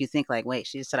like make you think like, wait,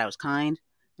 she just said I was kind.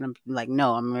 And I'm like,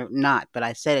 no, not. But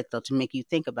I said it though to make you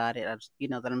think about it.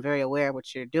 That I'm very aware of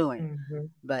what you're doing. Hmm.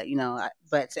 But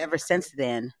but ever since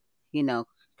then,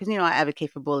 because I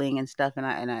advocate for bullying and stuff, and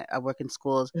I work in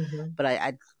schools, Hmm. but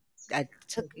I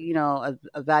took a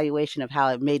evaluation of how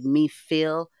it made me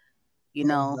feel,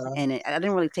 Uh-huh. I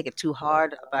didn't really take it too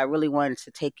hard, but I really wanted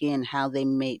to take in how they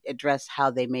made address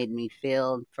how they made me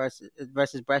feel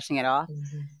versus brushing it off.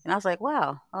 Hmm. And I was like,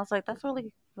 wow. I was like, that's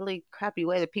really, really crappy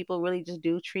way that people really just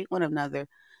do treat one another.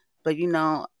 But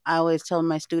I always tell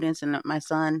my students and my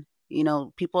son,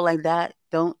 people like that,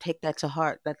 don't take that to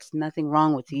heart. That's nothing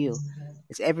wrong with you.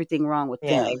 It's everything wrong with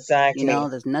Yeah, them. exactly.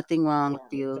 There's nothing wrong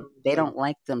with you. They don't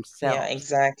like Yeah, themselves,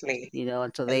 exactly.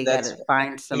 until And they got that's to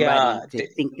find yeah, somebody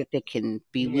to think that they can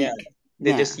be yeah. weak.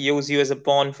 They just Yeah. use you as a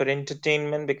pawn for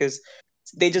entertainment because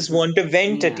they just want to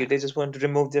vent at you. Yeah. They just want to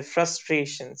remove their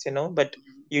frustrations, But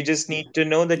you just need to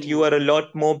know that you Yeah. are a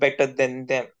lot more better than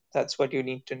them. That's what you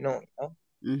need to know.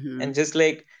 And Mhm. just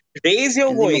like raise your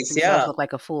And they make voice, themselves yeah. look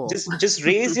like a fool. Just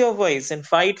raise your voice and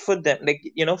fight for them. Like,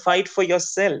 fight for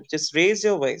yourself. Just raise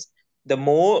your voice. The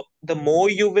Mhm.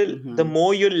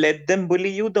 more you let them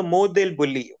bully you, the more they'll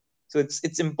bully you. So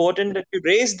it's important that you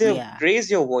Yeah.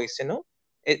 raise your voice,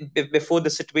 before the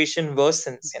situation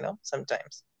worsens,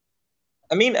 sometimes.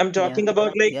 I mean, I'm Yep. talking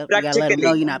about like Yep. You gotta let them know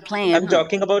practically. you're not playing, I'm huh?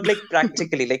 talking about like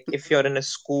practically, like if you're in a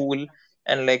school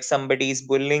and like somebody's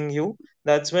bullying you,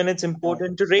 that's when it's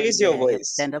important to raise your Yeah. You have to voice.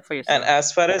 stand up for And yourself.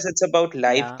 as far as it's about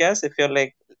live Yeah. cast, if you're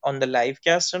like on the live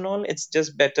cast and all, it's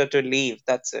just better to leave.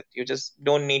 That's it. You just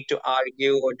don't need to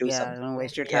argue or do Yeah. something. Don't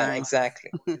waste your Yeah, time.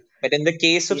 exactly. But in the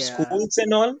case of Yeah. schools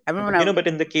and all, I remember when I. but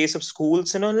in the case of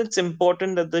schools and all, it's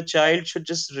important that the child should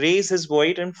just raise his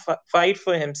voice and fight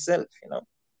for himself,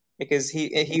 because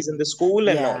he's in the school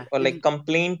and all, Yeah. or like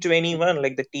complain to anyone,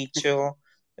 like the teacher, or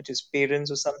his parents,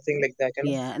 or something like that.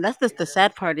 Yeah. And that's the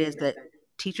sad part is that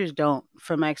teachers don't,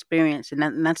 from my experience,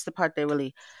 and that's the part that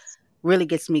really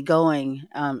gets me going,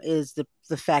 is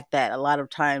the fact that a lot of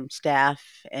times staff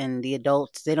and the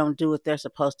adults, they don't do what they're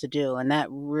supposed to do, and that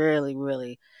really,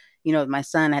 really, my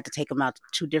son had to take him out to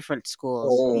two different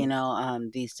schools. Oh.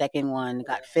 The second one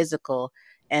got physical,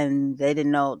 and they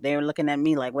didn't know. They were looking at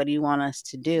me like, "What do you want us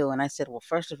to do?" And I said, "Well,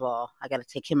 first of all, I got to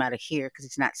take him out of here because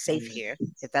he's not safe here.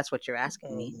 If that's what you're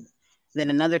asking me." Mm. Then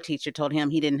another teacher told him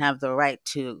he didn't have the right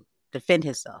to defend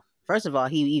himself. First of all,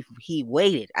 he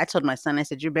waited. I told my son, I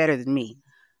said, "You're better than me."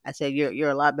 I said, "You're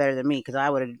a lot better than me because I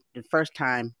would have the first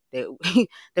time. There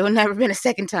would never been a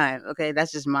second time." Okay,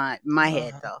 that's just my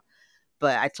head Uh, though.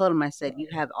 But I told him, I said, "You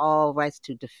have all rights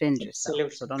to defend yourself. So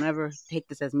absolutely. don't ever take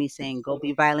this as me saying go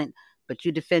be violent, but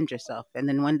you defend yourself." And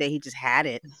then one day he just had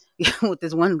it with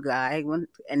this one guy,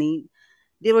 and he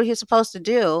did what he was supposed to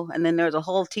do. And then there was a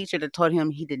whole teacher that told him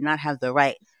he did not have the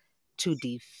right to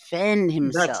defend That's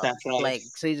himself. not right. Like,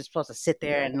 so you're just supposed to sit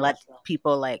there and let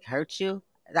people like hurt you.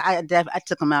 I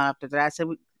took him out after that. I said,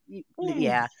 Hmm.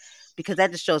 yeah, because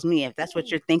that just shows me if that's what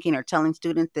you're thinking or telling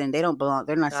students, then they don't belong.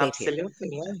 They're not safe here. Absolutely,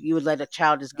 yeah. You would let a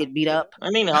child just get beat up. I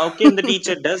mean, how can the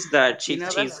teacher does that? She's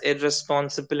That's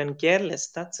irresponsible and careless.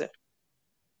 That's it.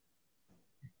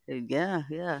 yeah,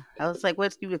 yeah. I was like,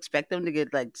 what? You expect them to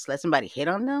get like just let somebody hit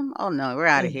on them? Oh no, we're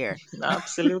out of Mm, here.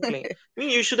 absolutely. I mean,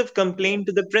 you should have complained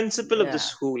to the principal of the Yeah.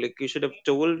 school. Like, you should have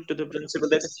told to the principal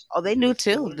that. Oh, they knew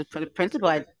too. The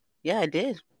principal, yeah, I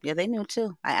did. Yeah, they knew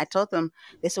too. I told them.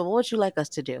 They said, "What would you like us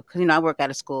to do?" Because I work at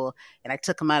a school, and I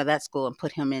took him out of that school and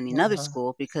put him in another Uh-huh.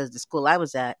 school because the school I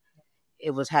was at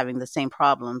it was having the same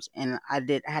problems, and I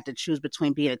had to choose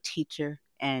between being a teacher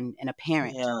and a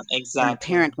parent, Yeah, and the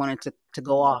exactly. parent wanted to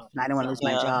go off, and I didn't want to lose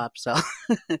my Yeah. job. So,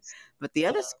 but the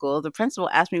other school, the principal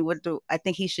asked me what do I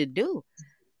think he should do.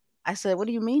 I said, "What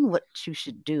do you mean what you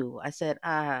should do?" I said,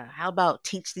 how about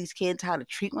teach these kids how to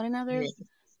treat one another? Yeah.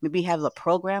 Maybe have a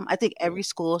program. I think every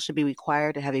school should be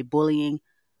required to have a bullying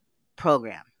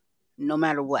program, no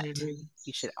matter what. Mhm.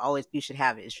 You should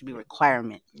have it. It should be a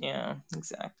requirement. Yeah,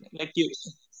 exactly. Like you.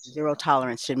 Zero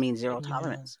tolerance should mean zero Yeah,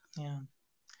 tolerance. yeah.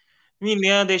 I mean,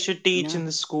 yeah, they should teach Yeah, in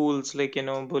the schools, like,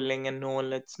 bullying and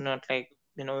all. It's not like,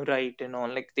 right and all.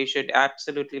 Like, they should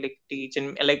absolutely, like, teach.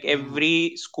 And, like, yeah,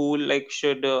 every school, like,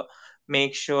 should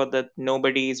make sure that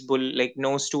nobody is like,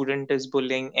 no student is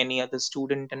bullying any other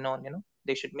student and all.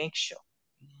 They should make sure.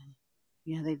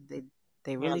 yeah. Yeah,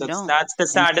 they Yeah, really that's don't, that's the and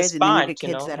it's saddest crazy. And then you part, get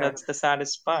kids that are, That's the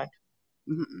saddest part.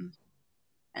 mm-mm.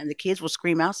 And the kids will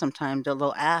scream out sometimes.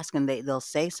 They'll ask and they'll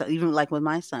say so. Even like with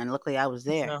my son, luckily I was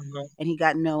there, Uh-huh. and he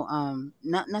got no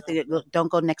nothing. Don't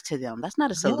go next to them. That's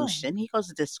not a Yeah, solution. He goes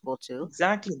to this school too,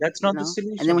 exactly. That's you not the know.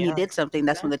 And then solution. when he Yeah. did something,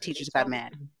 that's when the teachers got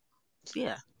mad.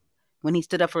 Yeah, when he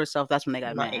stood up for himself, that's when they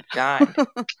got My mad. God.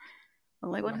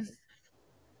 I'm like, what is?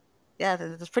 Yeah,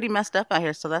 it's pretty messed up out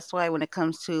here. So that's why when it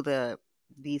comes to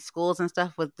these schools and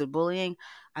stuff with the bullying,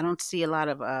 I don't see a lot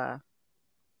of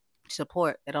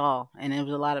support at all. And there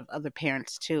was a lot of other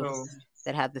parents too Oh,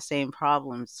 that have the same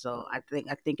problems. So I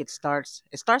think it starts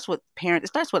with parents. It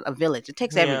starts with a village. It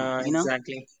takes everyone. yeah,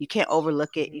 exactly. You can't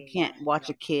overlook it. You can't watch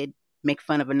a kid make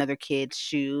fun of another kid's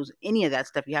shoes. Any of that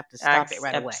stuff. You have to stop it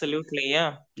right away. Absolutely,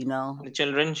 yeah. You know. The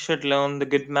children should learn the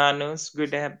good manners,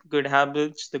 good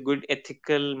habits, the good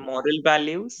ethical, moral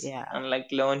values, Yeah. and like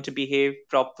learn to behave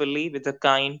properly with a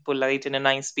kind, polite, and a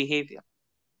nice behavior.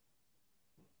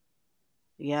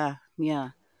 Yeah. Yeah.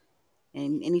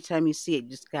 And anytime you see it, you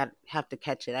just got have to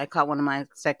catch it. I caught one of my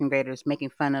second graders making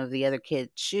fun of the other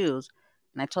kid's shoes,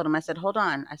 and I told him, I said, "Hold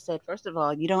on." I said, "First of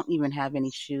all, you don't even have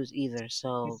any shoes either,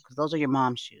 so because those are your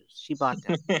mom's shoes. She bought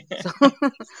them. So,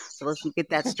 so let's get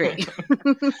that straight."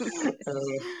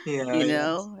 Yeah,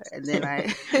 yeah. And then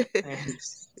I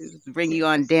Yes. bring you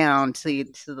on down to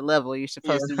the level you're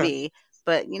supposed to Yeah, be.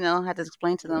 But I had to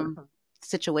explain to them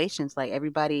situations like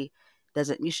everybody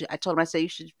doesn't. You should. I told him. I said you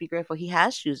should be grateful. He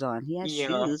has shoes on. He has yeah,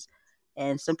 shoes,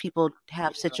 and some people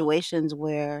have situations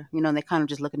where they kind of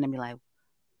just looking at me like,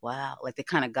 wow, like they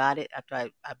kind of got it after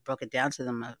I broke it down to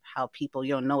them of how people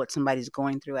you don't know what somebody's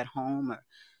going through at home or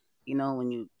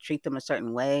when you treat them a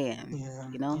certain way and yeah,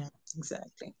 you know yeah,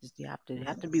 exactly. just you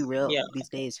have to be real Yeah, these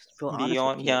days, real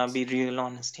honest with yeah, kids. be real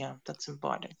honest. Yeah, that's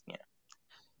important. Yeah.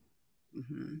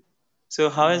 Hmm. So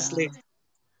how is Yeah, like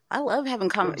I love having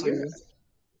COVID?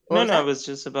 What No, was no, I that? was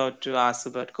just about to ask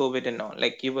about COVID and all.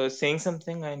 Like you were saying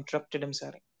something, I interrupted. I'm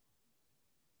sorry.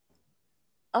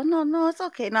 Oh no, no, it's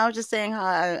okay. No, I was just saying how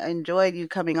I enjoyed you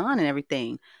coming on and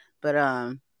everything. But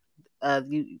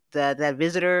that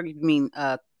visitor, you mean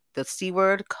the C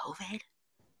word, COVID?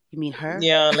 You mean her?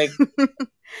 Yeah, like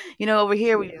Over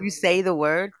here when you say the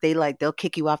word, they'll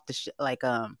kick you off the like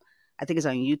I think it's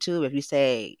on YouTube. If you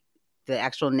say the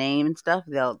actual name and stuff,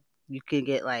 you can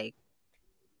get like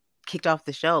kicked off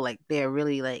the show. Like they're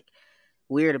really like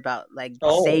weird about like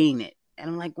oh, saying it, and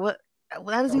I'm like, what?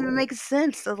 Well, that doesn't even make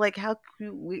sense. So like, how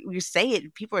you say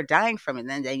it? People are dying from it,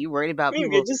 and then you're worried I about mean,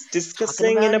 we're people just talking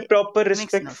discussing in about a it. proper, It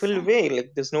makes no respectful sense. way.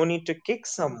 Like there's no need to kick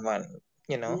someone.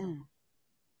 Yeah,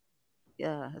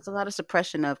 yeah. It's a lot of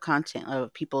suppression of content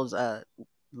of people's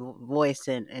voice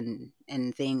and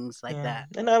things like Yeah, that.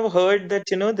 and I've heard that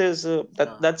there's a that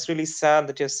So that's really sad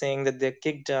that you're saying that they're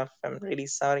kicked off. I'm really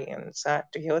sorry and sad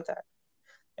to hear that.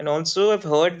 And also, I've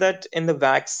heard that in the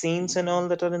vaccines and all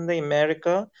that are in the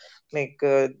America, they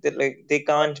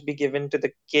can't be given to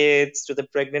the kids, to the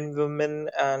pregnant women,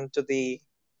 and to the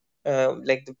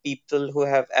the people who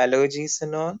have allergies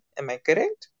and all. Am I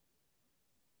correct?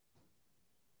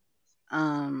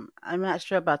 I'm not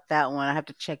sure about that one. I have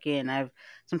to check in. I've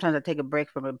sometimes I take a break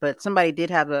from it, but somebody did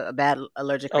have a bad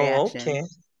allergic Oh, reaction. okay.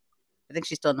 I think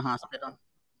she's still in the hospital.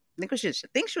 I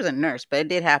think she was a nurse, but it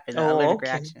did happen, an Oh, allergic okay.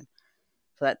 reaction.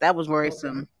 So that was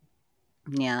worrisome.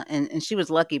 Yeah, and she was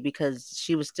lucky because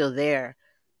she was still there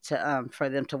to for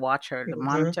them to watch her, to Mm-hmm.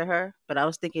 monitor her. But I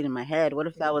was thinking in my head, what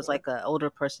if that was like a older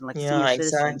person, like a senior Yeah,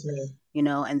 citizen, exactly.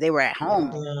 and they were at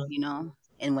home, Yeah,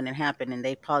 and when it happened, and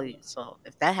they probably so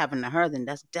if that happened to her, then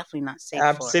that's definitely not safe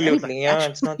for anybody, absolutely. Yeah,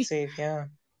 it's not actually. safe. Yeah,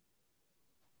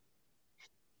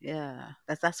 Yeah,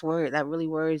 that's worried. That really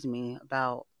worries me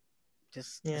about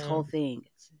just this yeah, whole thing.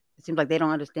 It seems like they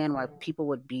don't understand why people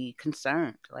would be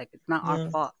concerned. Like it's not our yeah.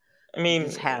 fault I that mean,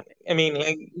 this happened,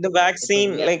 like the but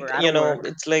vaccine, yet we're out of work.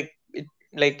 it's like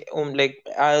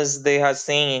as they are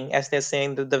saying, as they're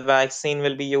saying that the vaccine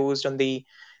will be used on the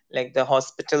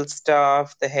hospital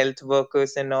staff, the health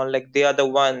workers, and all. Like they are the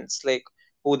ones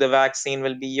who the vaccine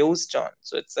will be used on.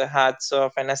 So it's a hats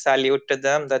off and a salute to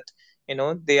them that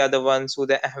they are the ones who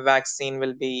the vaccine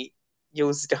will be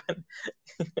used on.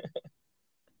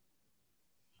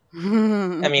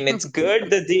 I mean, it's good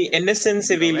that the innocent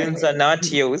You go right civilians are ahead.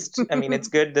 not used. I mean, it's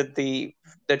good that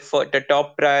that for the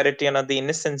top priority are not the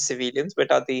innocent civilians,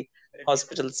 but are the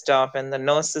hospital staff and the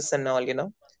nurses and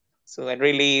all. So I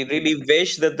really, really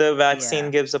wish that the vaccine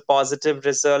Yeah, gives a positive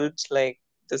result like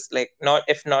this, not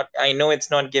if not, I know it's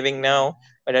not giving yeah, now,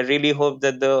 but I really hope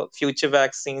that the future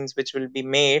vaccines which will be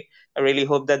made, I really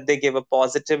hope that they give a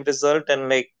positive result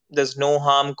and there's no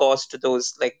harm caused to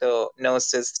those like the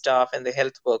nurses, staff, and the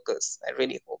health workers. I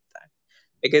really hope that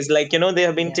because they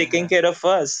have been taking yeah. care of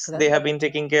us, Cause they have been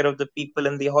taking care of the people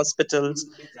in the hospitals,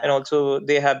 and exactly. also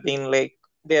they have been like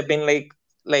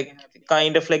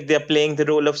kind of like they're playing the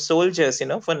role of soldiers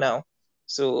for now.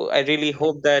 So I really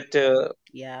hope that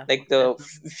Yeah, like most the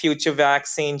definitely. future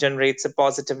vaccine generates a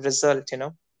positive result.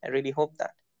 I really hope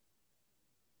that.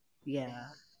 Yeah,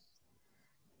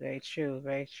 very true,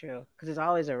 very true. Because there's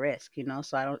always a risk,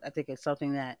 So I don't. I think it's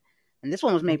something that, and this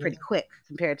one was made pretty Mhm. quick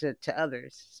compared to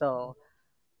others. So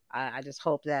I just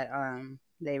hope that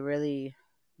they really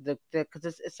the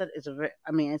because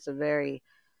I mean it's a very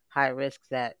high risk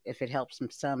that if it helps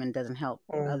some and doesn't help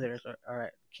Oh, others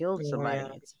or killed oh yeah.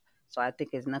 somebody, it's so I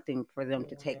think it's nothing for them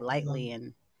to take Mhm. lightly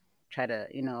and try to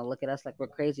look at us like we're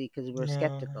crazy because we're Yeah,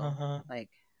 skeptical. uh-huh. Like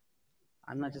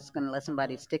I'm not just gonna let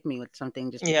somebody stick me with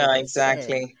something just because Yeah, they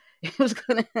said exactly. it was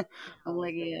gonna. I'm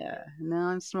like, yeah, no,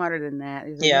 I'm smarter than that.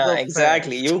 He's like, you Yeah, go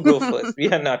exactly. first. You go first.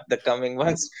 We are not the coming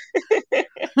ones.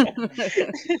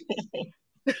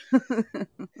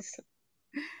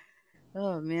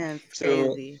 Oh man, it's So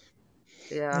crazy.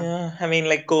 Yeah. yeah, I mean,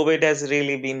 like COVID has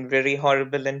really been very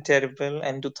horrible and terrible,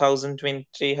 and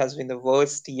 2023 has been the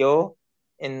worst year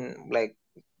in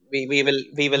we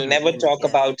will Oh my never goodness, talk yes.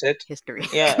 about it. History.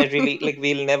 Yeah, I really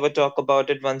we'll never talk about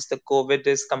it once the COVID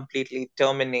is completely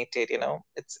terminated.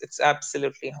 It's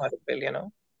absolutely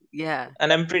horrible. Yeah.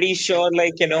 And I'm pretty sure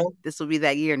This will be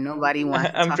that year nobody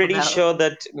wants to I'm talk pretty about. sure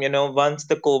that once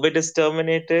the COVID is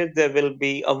terminated, there will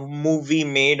be a movie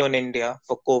made on India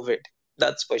for COVID.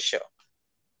 That's for sure.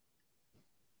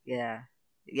 Yeah.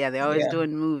 Yeah, they're always Yeah.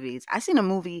 doing movies. I seen a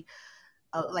movie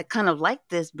like kind of like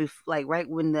this like right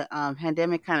when the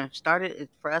pandemic kind of started. It,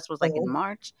 for us was like in Oh.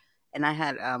 March, and I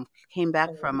had came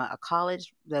back from a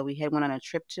college that we had went on a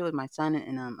trip to with my son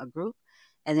and a group.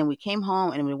 And then we came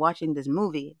home and we were watching this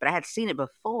movie, but I had seen it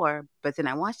before, but then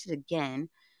I watched it again.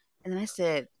 And then I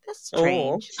said, "That's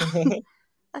Oh, strange." okay.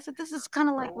 I said, "This is kind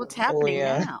of like what's Oh, happening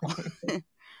yeah. now."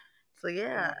 So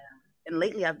yeah, and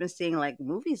lately I've been seeing like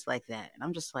movies like that, and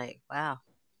I'm just like, "Wow,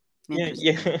 Yeah,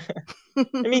 interesting." yeah.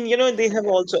 I But mean, they have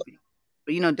also,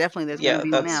 definitely there's going to yeah,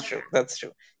 be one that's true. after. That's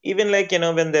true. Even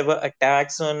when there were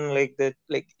attacks on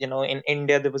in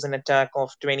India, there was an attack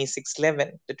of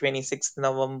 2611, the 26th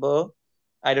November.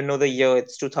 I don't know the year,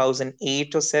 it's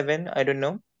 2008 or 7, I don't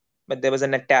know. But there was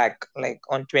an attack like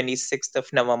on 26th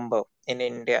of November in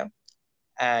India,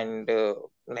 and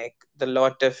the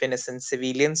lot of innocent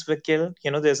civilians were killed.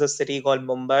 There's a city called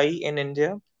Mumbai in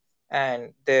India,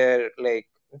 and there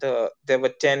were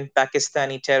 10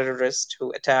 Pakistani terrorists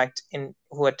who attacked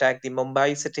the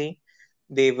Mumbai city.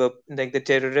 they were like the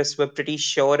terrorists were pretty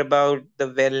sure about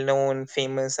the well-known,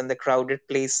 famous, and the crowded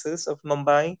places of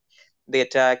Mumbai. They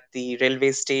attacked the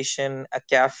railway station, a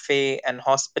cafe, and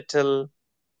hospital,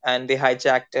 and they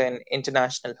hijacked an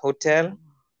international hotel.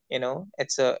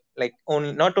 It's a like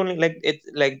only not only like it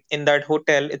like in that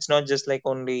hotel, it's not just like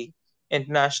only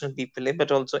international people live,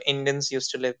 but also Indians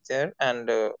used to live there, and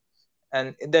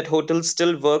that hotel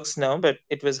still works now, but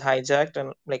it was hijacked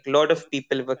and like a lot of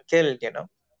people were killed.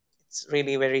 It's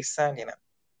really very sad.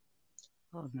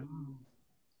 Oh no.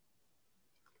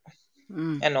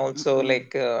 Mm. And also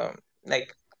Mm-mm.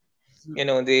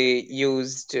 they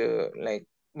used like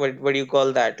what do you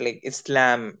call that, like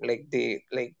Islam, like they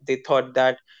thought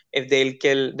that if they'll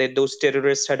kill that those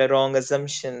terrorists had a wrong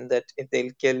assumption that if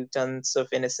they'll kill tons of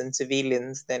innocent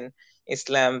civilians, then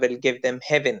Islam will give them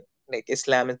heaven. Like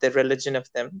Islam is the religion of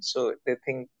them, so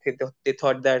they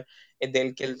thought that if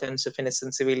they'll kill tons of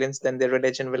innocent civilians, then their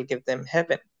religion will give them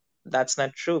heaven. That's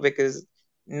not true, because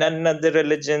none of the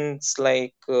religions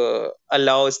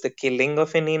allows the killing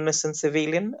of any innocent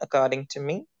civilian, according to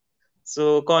me.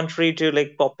 So contrary to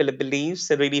like popular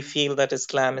beliefs, I really feel that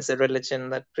Islam is a religion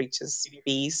that preaches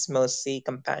peace, mercy,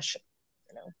 compassion.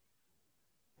 you know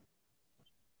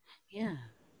Yeah.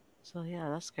 So yeah,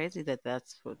 that's crazy that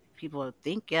that's what people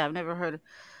think. Yeah, I've never heard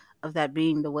of that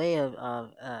being the way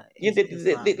yeah,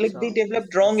 Islam. they So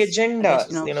developed wrong that's I guess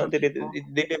agendas. some people.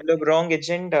 They developed wrong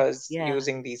agendas Yeah.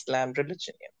 using the Islam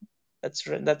religion. That's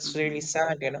really Hmm.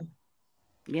 sad.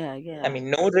 Yeah. I Yeah. mean,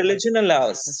 no religion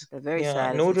allows. That's very Yeah,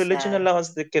 sad. no It's religion sad.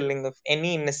 allows the killing of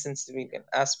any innocent civilian,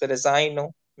 as far as I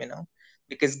know.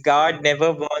 Because God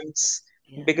never wants,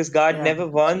 Yeah. because God Yeah. never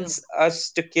Me too. wants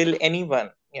us to kill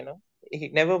anyone. He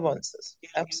never wants us.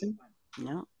 Absolutely.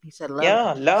 No, he said love.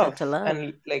 Yeah, He said love to love.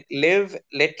 and like live,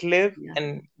 let live, Yeah.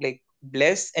 and like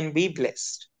bless and be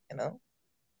blessed.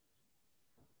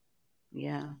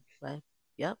 Yeah. But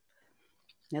yep.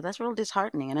 Yeah, that's real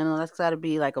disheartening, and I know that's got to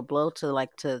be like a blow to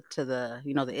to the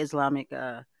the Islamic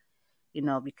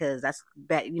because that's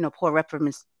bad, poor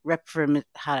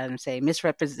how do I say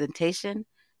misrepresentation,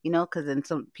 because then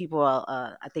some people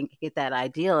I think get that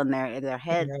ideal in their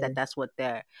heads that Mhm. that's what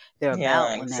they're Yeah,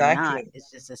 about when they're not. exactly.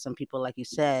 It's just that some people, like you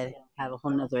said, have a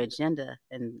whole nother agenda,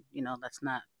 and that's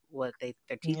not what their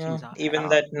Yeah, teachings are at even all.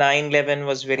 that 9/11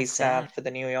 was very That's sad. sad for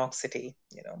the New York City.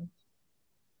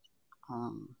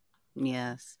 Um,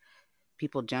 yes,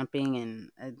 people jumping,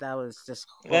 and that was just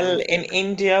Well, in horrific.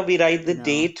 India, we write the You know,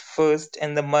 date first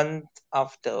and the month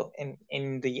after.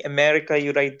 In the America,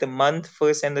 you write the month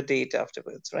first and the date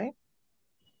afterwards, right?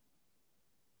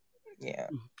 Yeah.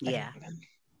 yeah,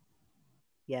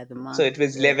 yeah, the So month, it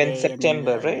was the 11th day, and then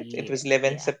September, the right? It year. was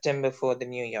 11th Yeah. September for the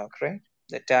New York, right?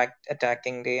 The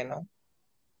attacking day.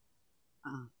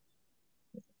 Uh,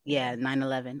 Yeah. yeah,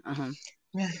 9/11. Uh-huh.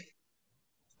 Yeah,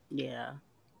 Yeah.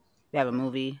 We have a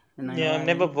movie, the nine yeah, I've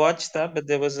never eleven. watched that, but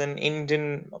there was an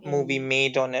Indian Yeah. movie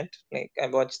made on it. Like I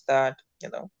watched that.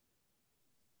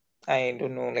 I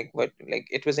don't know like what like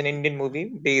it was an Indian Yeah. movie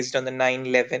based on the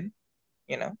 9/11.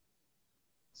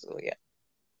 So yeah,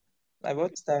 I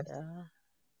watched that. Yeah.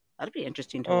 That'd be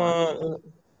interesting to watch. Uh,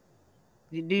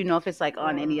 Do you know if it's like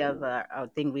on any of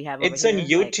thing we have over it's on here, like,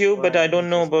 YouTube, but or I is don't it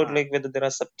know just about like whether there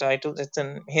are subtitles. It's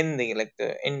in Hindi, like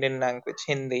the Indian language,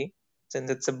 Hindi, since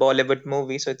it's a Bollywood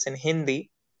movie, so it's in Hindi.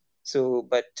 So,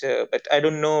 but I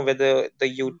don't know whether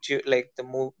the YouTube, like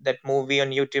that movie on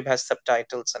YouTube has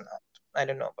subtitles or not. I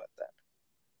don't know about that.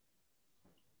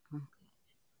 mm,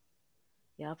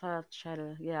 yeah, I'll probably try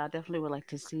to. Yeah, I definitely would like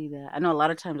to see that. I know a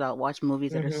lot of times I'll watch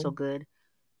movies that are so Hmm. good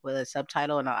with a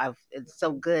subtitle, and I've it's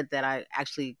so good that I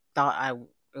actually thought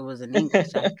it was in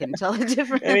English. I couldn't tell the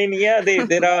I difference. mean, yeah,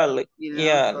 there are like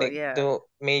yeah, So like yeah. the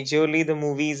majorly the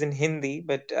movies in Hindi,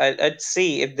 but I'd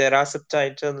see if there are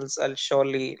subtitles, I'll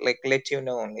surely like let you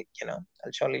know.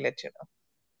 I'll surely let you know.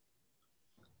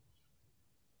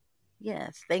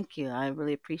 Yes, thank you. I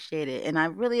really appreciate it. And I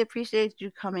really appreciate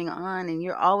you coming on, and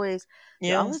you're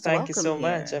Yes, always thank you welcome so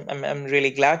much. here. I'm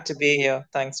really glad to be here.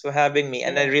 Thanks for having me,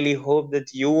 and I Yeah. really hope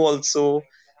that you also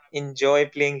enjoy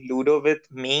playing Ludo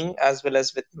with me as well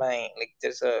as with my like.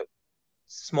 There's a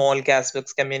small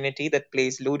Castbox community that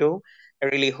plays Ludo. I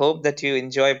really hope that you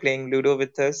enjoy playing Ludo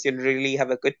with us. You'll really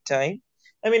have a good time.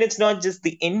 I mean, it's not just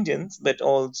the Indians, but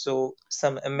also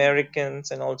some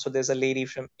Americans, and also there's a lady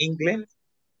from England.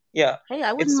 Yeah, Hey,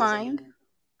 I wouldn't it's mind.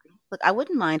 Look, I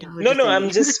wouldn't mind if it was no, just no. in I'm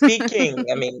me. just speaking.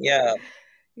 I mean, yeah,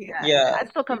 Yeah, yeah, I'd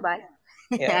still come by.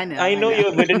 yeah. I know, I I know know.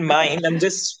 you wouldn't mind. I'm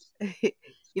just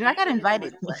I got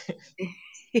invited, but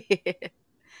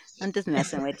I'm just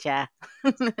messing with ya.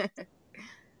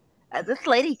 This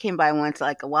lady came by once,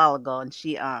 like a while ago, and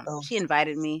she oh,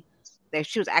 invited me. that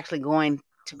she was actually going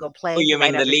to go Oh, play you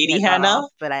right mean the after she Lady had got Hannah?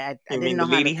 off, but I You didn't mean the know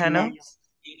how to Lady Hannah? connect.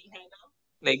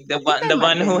 Like I think that the might have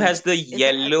one who been. has the Is that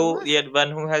yellow, was? yeah, the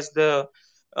one who has the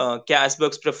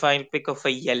Cashbox profile pic of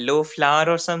a yellow flower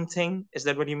or something. Is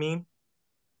that what you mean?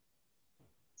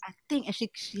 I think, and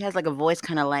she has like a voice,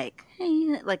 kind of like,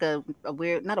 hey, like a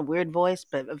weird, not a weird voice,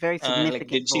 but a very Like,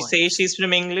 significant did she say voice. she's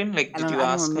from England? Like, did you I don't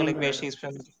ask her like where remember. she's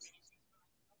from?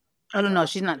 Oh no,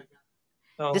 she's not.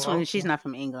 This Oh, one, she's okay. not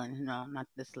from England. No, not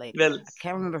this lady. Well, I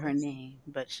can't remember her name,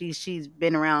 but she's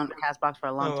been around Castbox for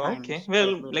a long oh, time, and okay. she plays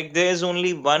Well, Ludo. like there's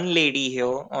only one lady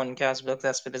here on Cashbox,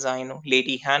 as far as I know.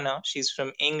 Lady Hannah. She's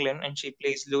from England and she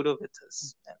plays Ludo with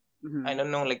us. I Hmm. don't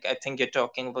know. Like, I think you're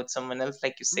talking about someone else.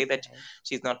 Like you say that Okay.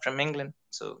 she's not from England,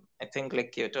 so I think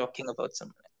like you're talking about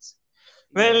someone else.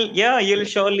 Well, Yeah. yeah, you'll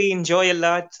surely enjoy a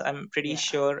lot. I'm pretty Yeah.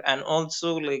 sure. And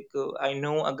also, like, I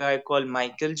know a guy called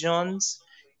Michael Johns.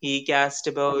 He cast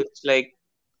about like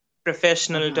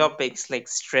professional Hmm. topics like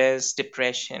stress,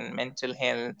 depression, mental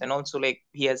health, and also like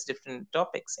he has different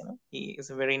topics. He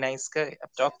is a very nice guy.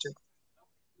 I've talked to him.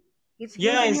 He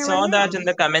Yeah, was I in here right saw that now. in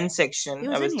the comment He section.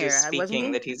 I was in was here. just Wasn't speaking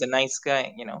he? that he's a nice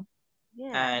guy.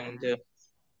 Yeah. And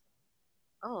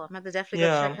Oh, I'm gonna definitely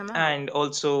go check yeah, him out. and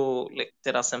also like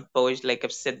there are some Persian, like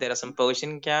I've said, there are some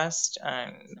Persian cast,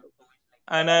 and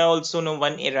I also know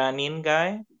one Iranian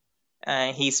guy.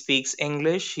 He speaks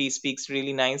English. He speaks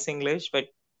really nice English, but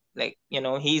like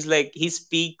he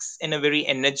speaks in a very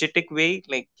energetic way,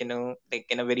 like in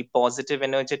a very positive,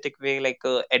 energetic way, like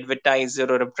a advertiser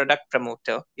or a product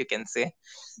promoter, you can say.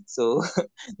 So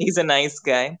he's a nice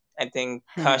guy. I think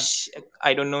Kash.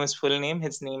 I don't know his full name.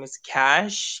 His name is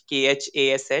Cash,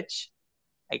 Khash.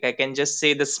 Like I can just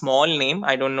say the small name.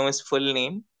 I don't know his full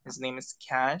name. His name is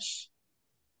Cash.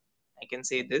 I can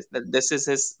say this that this is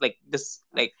his like this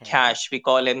like Okay. Cash. We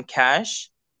call him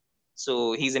Cash.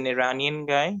 So he's an Iranian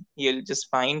guy. You'll just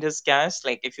find his cast.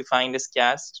 Like if you find his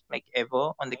cast like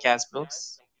ever on the cast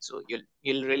books, so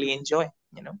you'll really enjoy.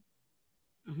 You know.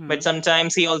 But Hmm.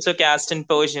 sometimes he also cast in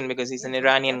Persian because he's an Yes, most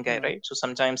Iranian guy, definitely. right? So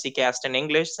sometimes he cast in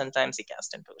English, sometimes he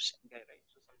cast in Persian.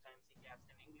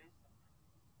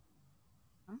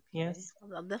 Okay. Yes,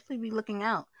 I'll definitely be looking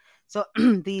out. So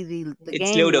the it's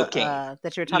game Ludo King.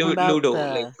 that you're talking about, Ludo.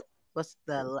 Like the what's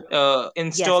the yes?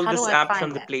 install How do this I app find from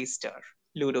the that? Play Store.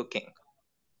 Ludo King.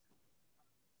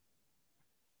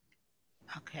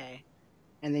 Okay.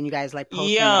 And then you guys like post when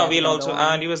you Yeah, guys are we'll gonna go also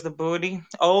add on. you as the birdie.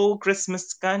 Oh,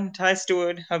 Christmas cunt. Hi,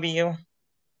 Stuart. How are you?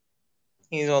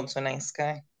 He's also a nice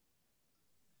guy.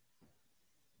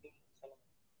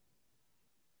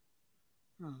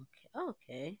 Okay.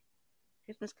 Okay.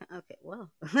 Christmas. Okay.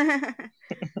 Well.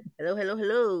 Hello. Hello.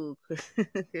 Hello.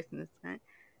 Christmas time.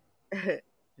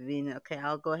 Vina. Okay.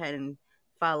 I'll go ahead and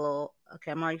follow.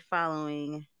 Okay. I'm already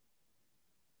following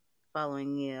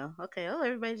you. Okay. Oh,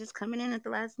 everybody's just coming in at the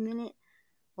last minute.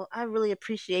 Well, I really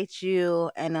appreciate you,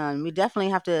 and we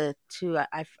definitely have to.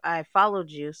 I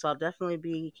followed you, so I'll definitely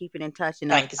be keeping in touch,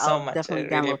 and Thank you so I'll much. I definitely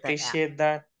really download that app. appreciate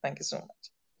that. Thank you so much.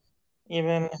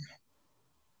 Even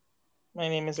my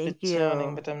name is a Thank bit charming,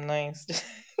 you. but I'm nice.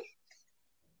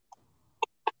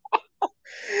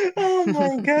 Oh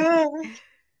my god.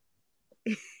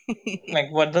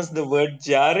 Like, what does the word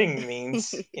jarring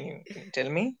means? Can you tell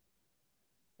me?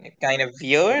 Like, kind of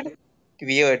weird?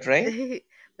 Weird, right?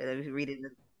 Let me read it.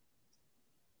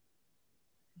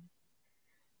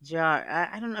 Jar.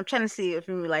 I don't know. I'm trying to see if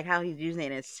like how he's using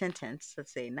it in a sentence.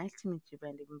 Let's say, "Nice to meet you,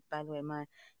 Brandy. By the way, my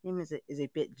name is a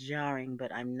bit jarring,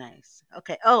 but I'm nice."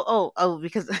 Okay. Oh.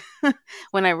 Because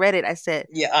when I read it, I said,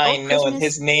 Yeah, "Oh, I know. Christmas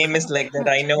His name is like that.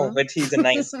 I cunt, know, huh?" but he's a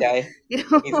nice guy. You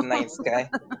He's a know? nice guy.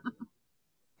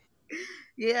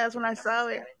 Yeah, that's when I saw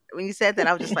it. When you said that,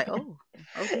 I was just like, oh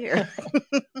dear.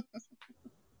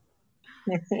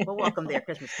 Well, welcome there,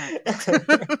 Christmas cunt.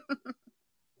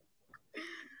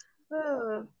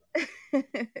 Oh.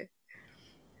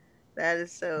 That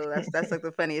is so. That's like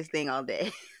the funniest thing all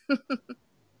day.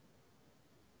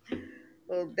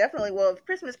 Well, definitely. Well, if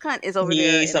Christmas cunt is over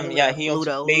there in Yeah, Ludo, he also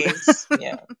Ludo, plays.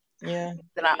 Yeah. Yeah.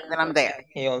 then I'm there.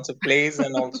 He also plays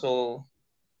and also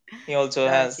No,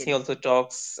 I'm he kidding. also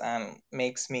talks and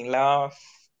makes me laugh,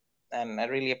 and I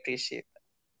really appreciate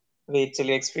that. Wait till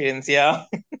you experience, yeah.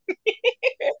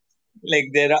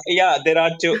 Like there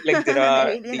are two, like there The are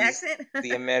Indian these accent.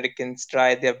 the Americans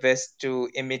try their best to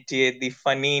imitate the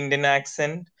funny Indian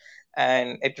accent,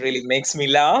 and it really makes me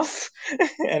laugh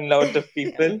and lot of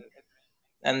people.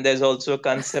 And there's also a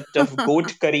concept of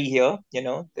goat curry here.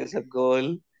 There's a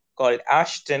girl called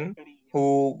Ashton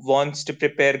who wants to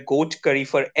prepare goat curry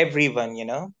for everyone.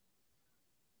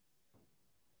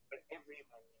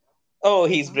 Oh,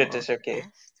 he's Oh, British. Okay.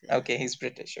 Ash. Okay, he's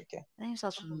British. Okay. That name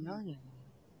sounds familiar.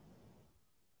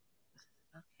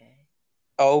 Okay.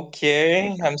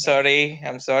 Okay, I'm sorry.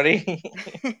 I'm sorry.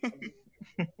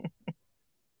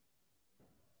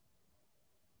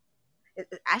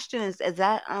 Ashton is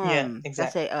that Yeah,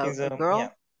 that's exactly. She's a yeah,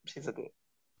 girl? she's a good.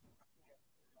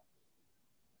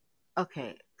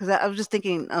 Okay, because I was just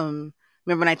thinking.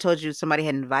 Remember when I told you somebody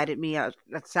had invited me?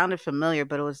 That sounded familiar,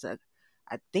 but it was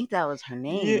I think that was her Yeah,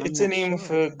 name. I'm it's a not name of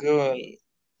sure. a girl.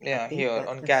 I Yeah, think here that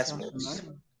on that sounds Cashmoves.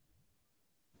 familiar.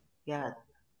 Yeah.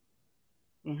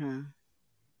 Uh-huh.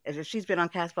 If she's been on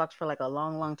Castbox for like a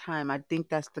long, long time, I think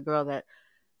that's the girl that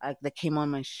came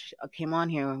on came on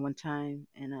here one time,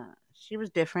 and she was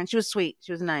different. She was sweet.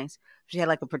 She was nice. She had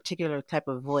like a particular type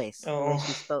of voice, the way Oh,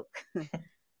 she spoke.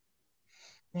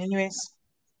 anyways,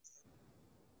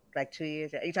 Like 2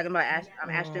 years. Are you talking about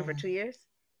Ashton for um, 2 years?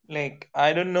 like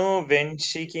I don't know when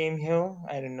she came here.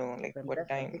 I don't know like But what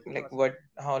that's I time, think it like was what,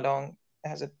 her. how long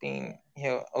has it been Yeah,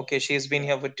 here? Okay, she's been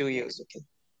yeah, here for 2 years. Okay.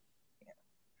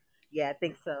 yeah. I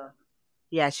think so.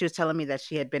 Yeah, she was telling me that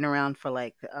she had been around for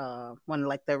like one of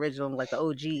like the original like the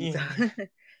OGs. Yeah.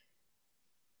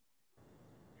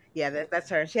 Yeah, that's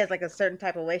her. She has like a certain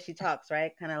type of way she talks,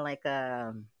 right? Kind of like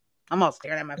I'm all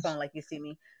staring at my phone like you see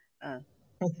me. Uh,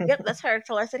 yep, that's her.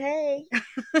 Tell her I said hey.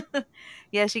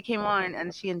 Yeah, she came on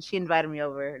and she invited me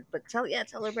over. But tell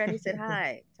her Brandy said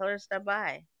hi. Tell her to stop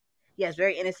by. Yeah, it's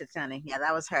very innocent sounding. Yeah,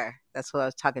 that was her. That's what I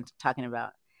was talking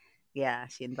about. Yeah,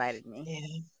 she invited me.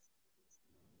 Yeah.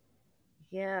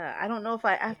 Yeah, I don't know if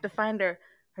I have to find her.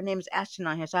 Her name's Ashton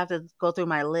on here, so I have to go through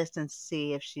my list and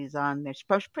see if she's on there.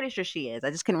 Pretty sure she is.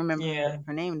 I just couldn't remember Yeah.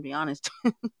 her name, to be honest,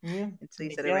 Yeah. until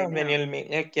you said it Yeah. right When now. you'll meet,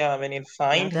 like, yeah, when you'll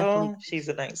Yeah, I'll find definitely her, she's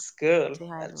a nice girl. say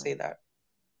hi I'll to say her. that.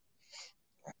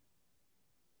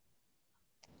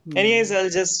 Anyways, Yeah. I'll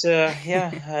just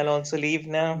yeah, I'll also leave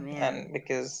Oh now, man. and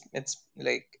because it's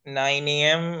like 9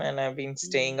 a.m. and I've been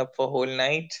staying Mm. up for whole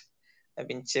night. I've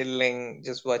been chilling,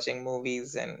 just watching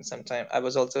movies, and sometime I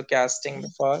was also casting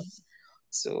before.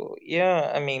 So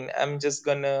yeah, I mean, I'm just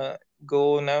gonna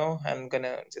go now. I'm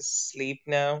gonna just sleep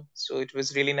now. So it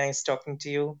was really nice talking to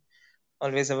you.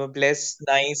 Always have a blessed,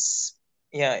 nice,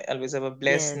 yeah, always have a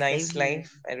blessed, Yeah, same nice here.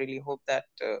 life. I really hope that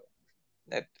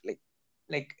that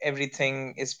like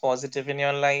everything is positive in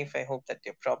your life. I hope that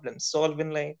your problems solve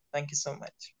in life. Thank you so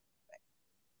much.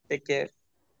 Take care.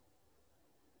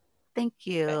 Thank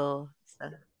Bye. you. So,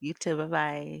 you too. Bye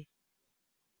bye.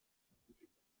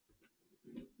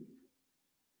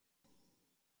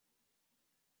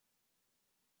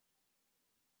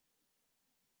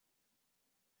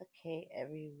 Okay,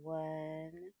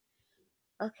 everyone.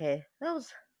 Okay, that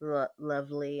was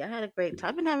lovely. I had a great time.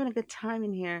 I've been having a good time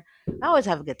in here. I always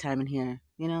have a good time in here,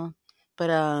 you know. But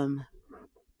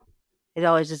it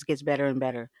always just gets better and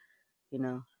better, you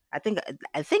know. I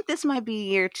think this might be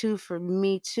year two for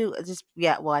me too. Just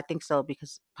yeah, well, I think so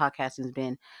because podcasting's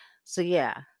been. So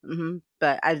yeah,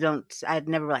 but I don't. I'd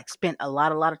never like spent a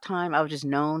lot of time. I was just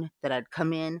known that I'd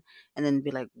come in and then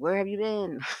be like, "Where have you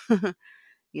been?"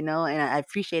 You know, and I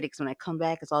appreciate it because when I come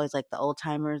back, it's always like the old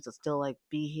timers that still like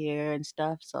be here and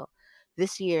stuff. So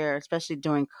this year, especially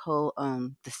during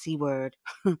the C word,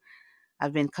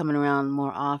 I've been coming around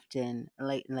more often,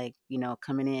 like you know,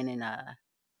 coming in and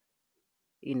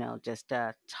you know, just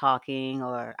talking.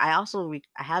 Or I also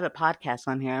I have a podcast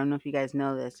on here. I don't know if you guys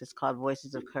know this. It's called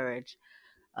Voices of Courage,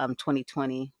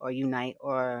 2020 or Unite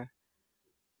or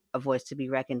a voice to be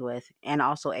reckoned with, and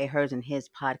also a hers and his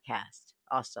podcast.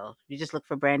 Also, you just look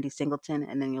for Brandy Singleton,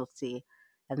 and then you'll see.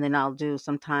 And then I'll do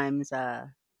sometimes. I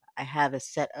have a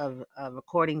set of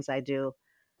recordings I do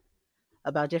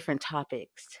about different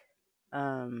topics,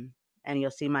 um, and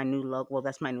you'll see my new logo. Well,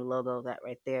 that's my new logo, that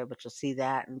right there. But you'll see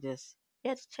that, and just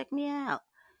yeah, just check me out.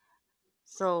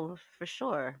 So for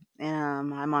sure,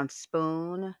 I'm on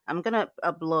Spoon. I'm gonna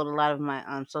upload a lot of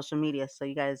my social media, so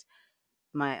you guys,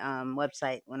 my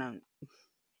website when I'm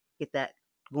get that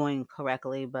going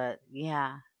correctly. But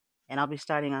yeah, and I'll be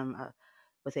starting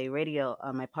with a radio.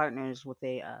 My partners with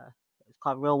a it's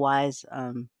called Real Wise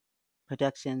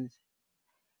Productions.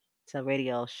 It's a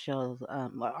radio show,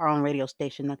 our own radio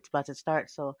station that's about to start.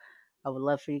 So I would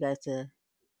love for you guys to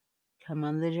come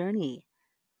on the journey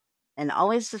and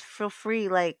always just feel free.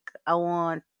 Like I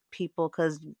want people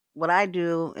because what I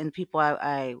do and people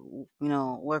I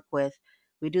work with,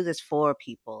 we do this for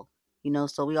people. You know,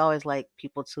 so we always like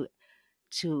people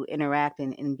to interact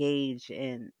and engage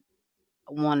and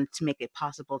wanted to make it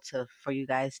possible to for you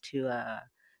guys to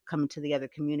come into the other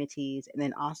communities and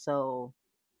then also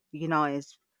you can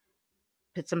always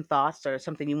put some thoughts or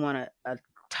something you want to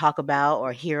talk about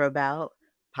or hear about,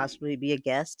 possibly be a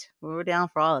guest. We're down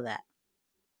for all of that.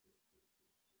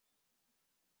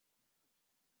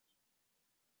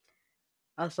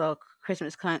 Also,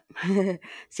 Christmas cunt,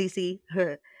 CC.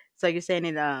 So you're saying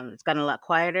it's gotten a lot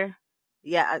quieter?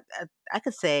 Yeah, I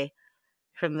could say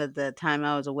from the time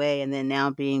I was away and then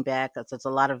now being back, it's a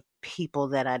lot of people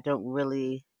that I don't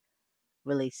really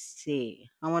see.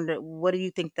 I wonder, what do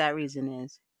you think that reason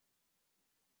is?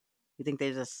 You think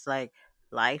there's just like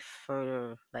life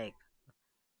or like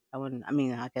I wouldn't. I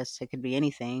mean, I guess it could be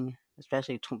anything,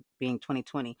 especially being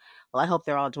 2020. Well, I hope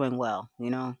they're all doing well.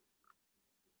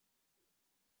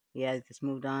 Yeah, just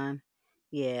moved on.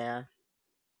 Yeah,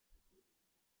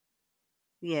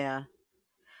 yeah.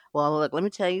 Well, look, let me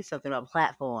tell you something about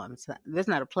platforms. There's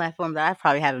not a platform that I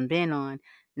probably haven't been on,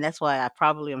 and that's why I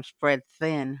probably am spread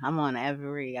thin. I'm on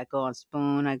every. I go on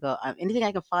Spoon. I go anything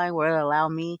I can find where it'll allow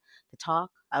me to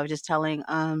talk. I was just telling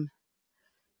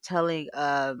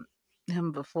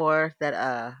him before that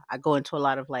I go into a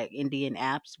lot of like Indian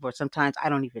apps where sometimes I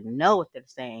don't even know what they're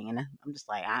saying, and I'm just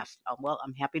like, well,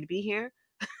 I'm happy to be here.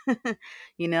 And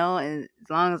as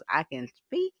long as I can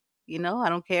speak, I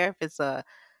don't care if it's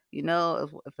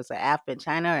if it's an app in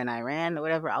China or in Iran or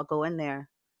whatever, I'll go in there,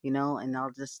 and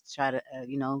I'll just try to,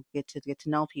 get to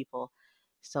know people.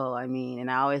 So I mean, and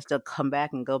I always still come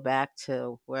back and go back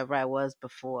to wherever I was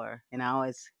before, and I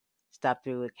always stop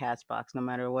through with Castbox, no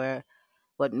matter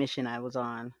what mission I was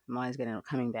on. I'm always gonna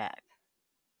coming back.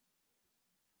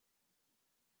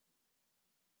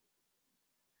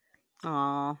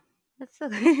 Oh, it's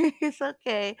okay. It's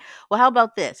okay. Well, how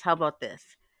about this? How about this?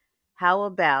 How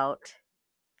about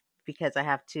because I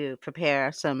have to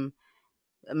prepare some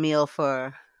a meal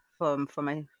for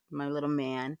my little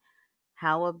man.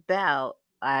 How about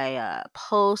I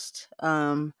post?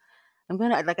 I'm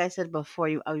gonna, like I said before,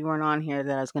 you weren't on here,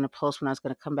 that I was gonna post when I was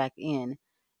gonna come back in,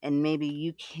 and maybe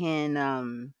you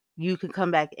can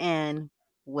come back in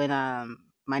when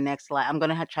my next live. I'm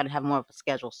gonna try to have more of a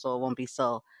schedule so it won't be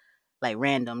so like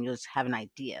random. You'll just have an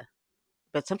idea,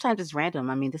 but sometimes it's random.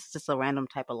 I mean, this is just a random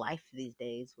type of life these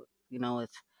days.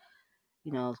 It's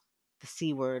you know, the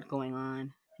C word going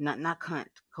on. Not cunt,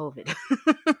 COVID.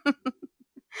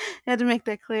 Had to make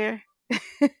that clear.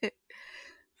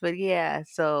 But yeah,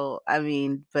 so I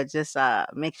mean, but just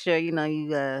make sure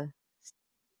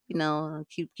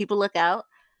keep a lookout,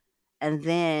 and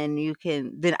then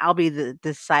I'll be the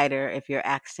decider if your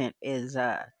accent is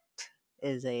a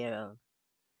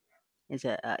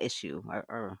issue,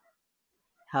 or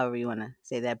however you want to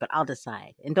say that, but I'll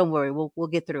decide. And don't worry, we'll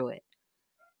get through it.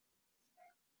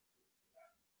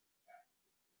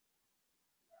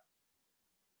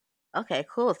 Okay,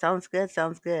 cool. Sounds good.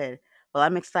 Sounds good. Well,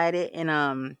 I'm excited, and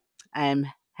I'm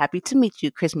happy to meet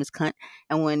you, Christmas cunt.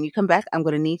 And when you come back, I'm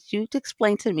going to need you to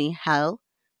explain to me how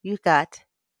you got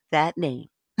that name.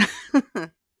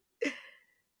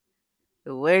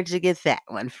 Where'd you get that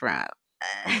one from?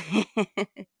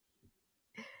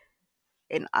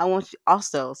 And I want you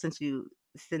also, since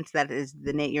that is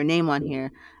your name on here,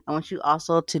 I want you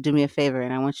also to do me a favor,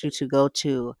 and I want you to go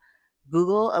to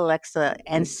Google, Alexa,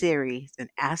 and Siri and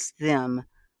ask them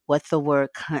what the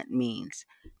word cunt means.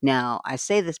 Now, I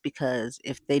say this because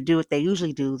if they do what they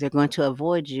usually do, they're going to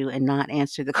avoid you and not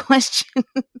answer the question.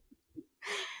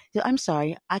 I'm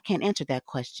sorry, I can't answer that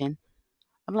question.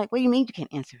 I'm like, what do you mean you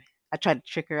can't answer it? I try to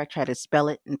trick her. I try to spell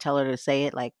it and tell her to say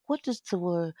it. Like, what does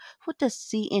CNUNT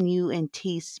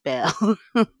spell?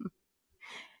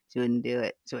 She wouldn't do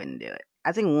it. She wouldn't do it.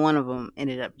 I think one of them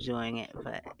ended up doing it,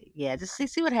 but yeah, just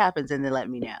see what happens and then let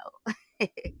me know.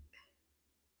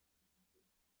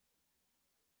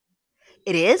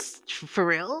 It is for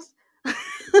reals.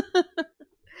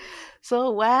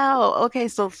 So wow. Okay,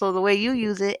 so the way you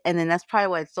use it, and then that's probably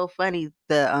why it's so funny,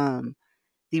 the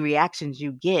reactions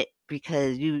you get,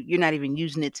 because you're not even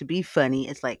using it to be funny.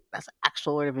 It's like that's an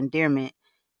actual word of endearment,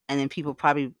 and then people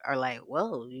probably are like,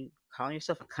 "Whoa, you calling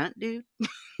yourself a cunt, dude?"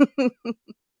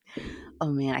 Oh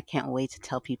man, I can't wait to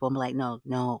tell people. I'm like, no,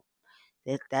 no,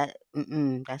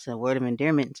 that's a word of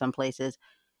endearment in some places.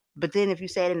 But then if you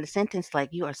say it in a sentence, like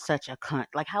you are such a cunt,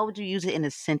 like how would you use it in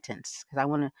a sentence? Because I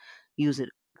want to use it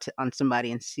on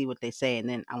somebody and see what they say, and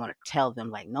then I want to tell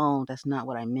them like, no, that's not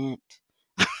what I meant.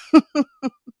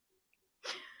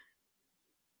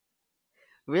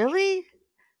 Really?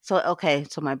 So okay,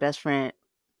 so my best friend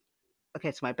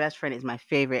is my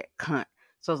favorite cunt.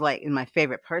 So it's like, is my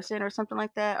favorite person or something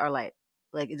like that, or like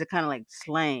is it kind of like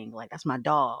slang? Like that's my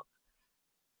dog.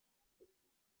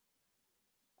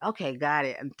 Okay, got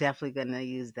it. I'm definitely gonna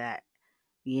use that.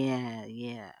 Yeah,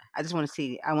 yeah. I just want to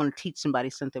see. I want to teach somebody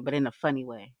something, but in a funny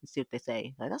way, and see what they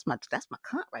say. Like that's my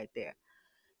cunt right there.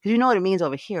 Because you know what it means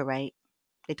over here, right?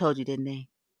 They told you, didn't they?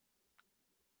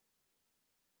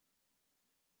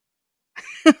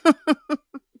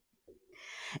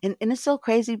 And it's so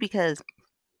crazy because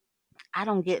I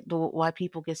don't get why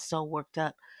people get so worked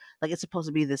up. Like it's supposed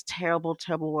to be this terrible,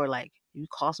 terrible word. Like you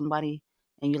call somebody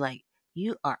and you're like,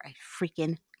 you are a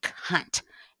freaking cunt,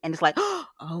 and it's like,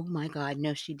 oh my god,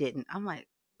 no, she didn't. I'm like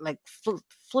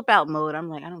flip out mode. I'm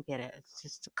like, I don't get it. It's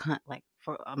just a cunt. Like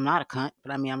for I'm not a cunt,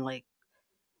 but I mean, I'm like,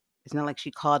 it's not like she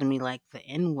called me like the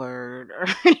N word or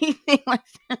anything like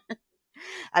that.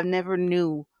 I've never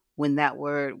knew when that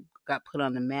word got put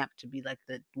on the map to be like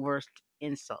the worst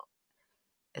insult.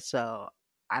 So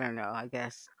I don't know. I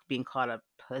guess being called a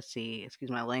pussy, excuse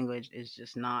my language, is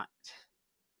just not,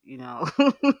 you know,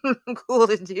 cool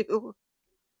to do.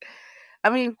 I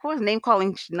mean, of course, name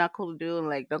calling not cool to do, and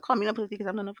like, don't call me no pussy because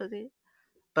I'm not no pussy.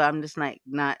 But I'm just like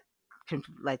not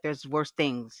like there's worse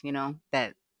things,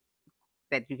 that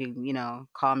you can,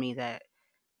 call me that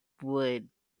would,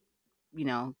 you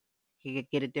know, you could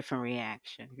get a different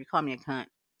reaction. If you call me a cunt,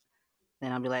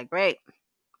 then I'll be like, great,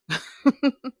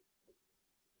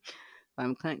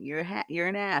 I'm a cunt. You're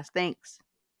an ass. Thanks.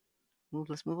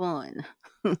 Let's move on.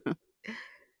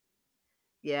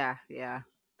 Yeah, yeah.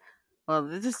 Well,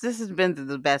 this has been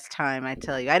the best time, I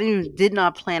tell you. Did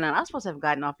not plan on. I was supposed to have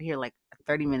gotten off of here like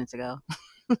 30 minutes ago.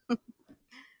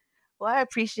 Well, I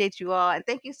appreciate you all, and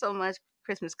thank you so much,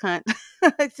 Christmas cunt.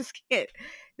 I just can't.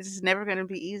 This is never going to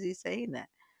be easy saying that.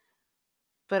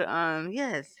 But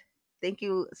yes, thank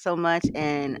you so much,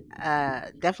 and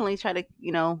definitely try to,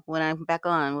 when I'm back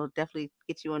on, we'll definitely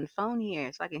get you on the phone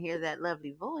here so I can hear that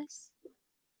lovely voice.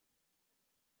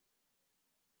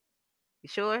 You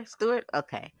sure, Stuart?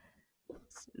 Okay.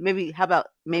 Maybe how about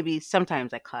maybe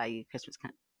sometimes I call you Christmas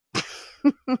cunt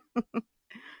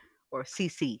or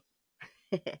CC.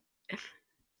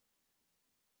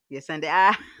 Yes, Sunday.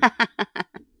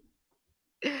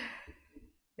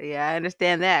 Yeah, I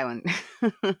understand that one.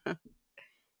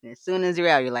 And as soon as you're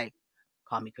out, you're like,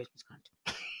 call me Christmas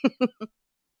cunt.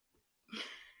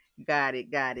 Got it,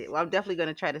 got it. Well, I'm definitely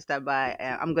gonna try to stop by.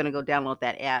 I'm gonna go download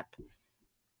that app,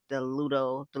 the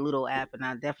Ludo app, and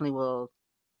I definitely will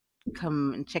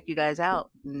come and check you guys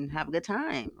out and have a good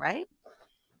time, right?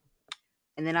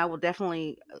 And then I will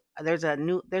definitely there's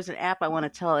an app I want to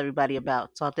tell everybody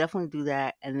about, so I'll definitely do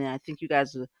that. And then I think you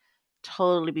guys would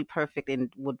totally be perfect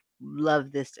and would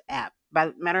love this app.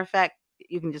 By matter of fact,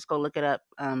 you can just go look it up.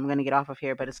 I'm gonna get off of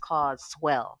here, but it's called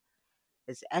Swell.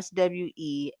 It's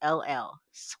SWELL,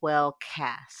 Swell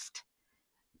Cast.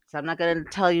 So I'm not gonna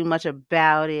tell you much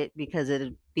about it because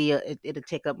it'll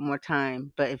take up more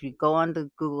time. But if you go on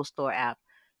the Google Store app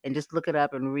and just look it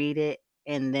up and read it,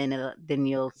 and then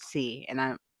you'll see. And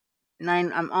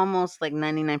I'm almost like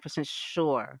 99%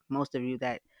 sure most of you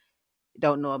that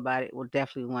don't know about it will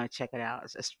definitely want to check it out.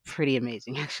 It's pretty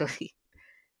amazing, actually.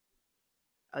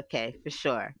 Okay, for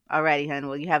sure. Alrighty, hon.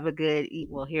 Well, you have a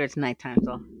well, here it's nighttime,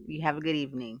 so you have a good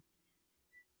evening.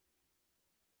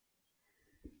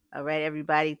 All right,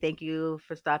 everybody. Thank you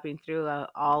for stopping through.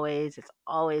 It's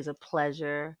always a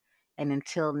pleasure. And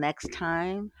until next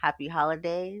time, happy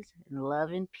holidays and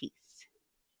love and peace.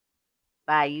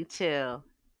 Bye, you too.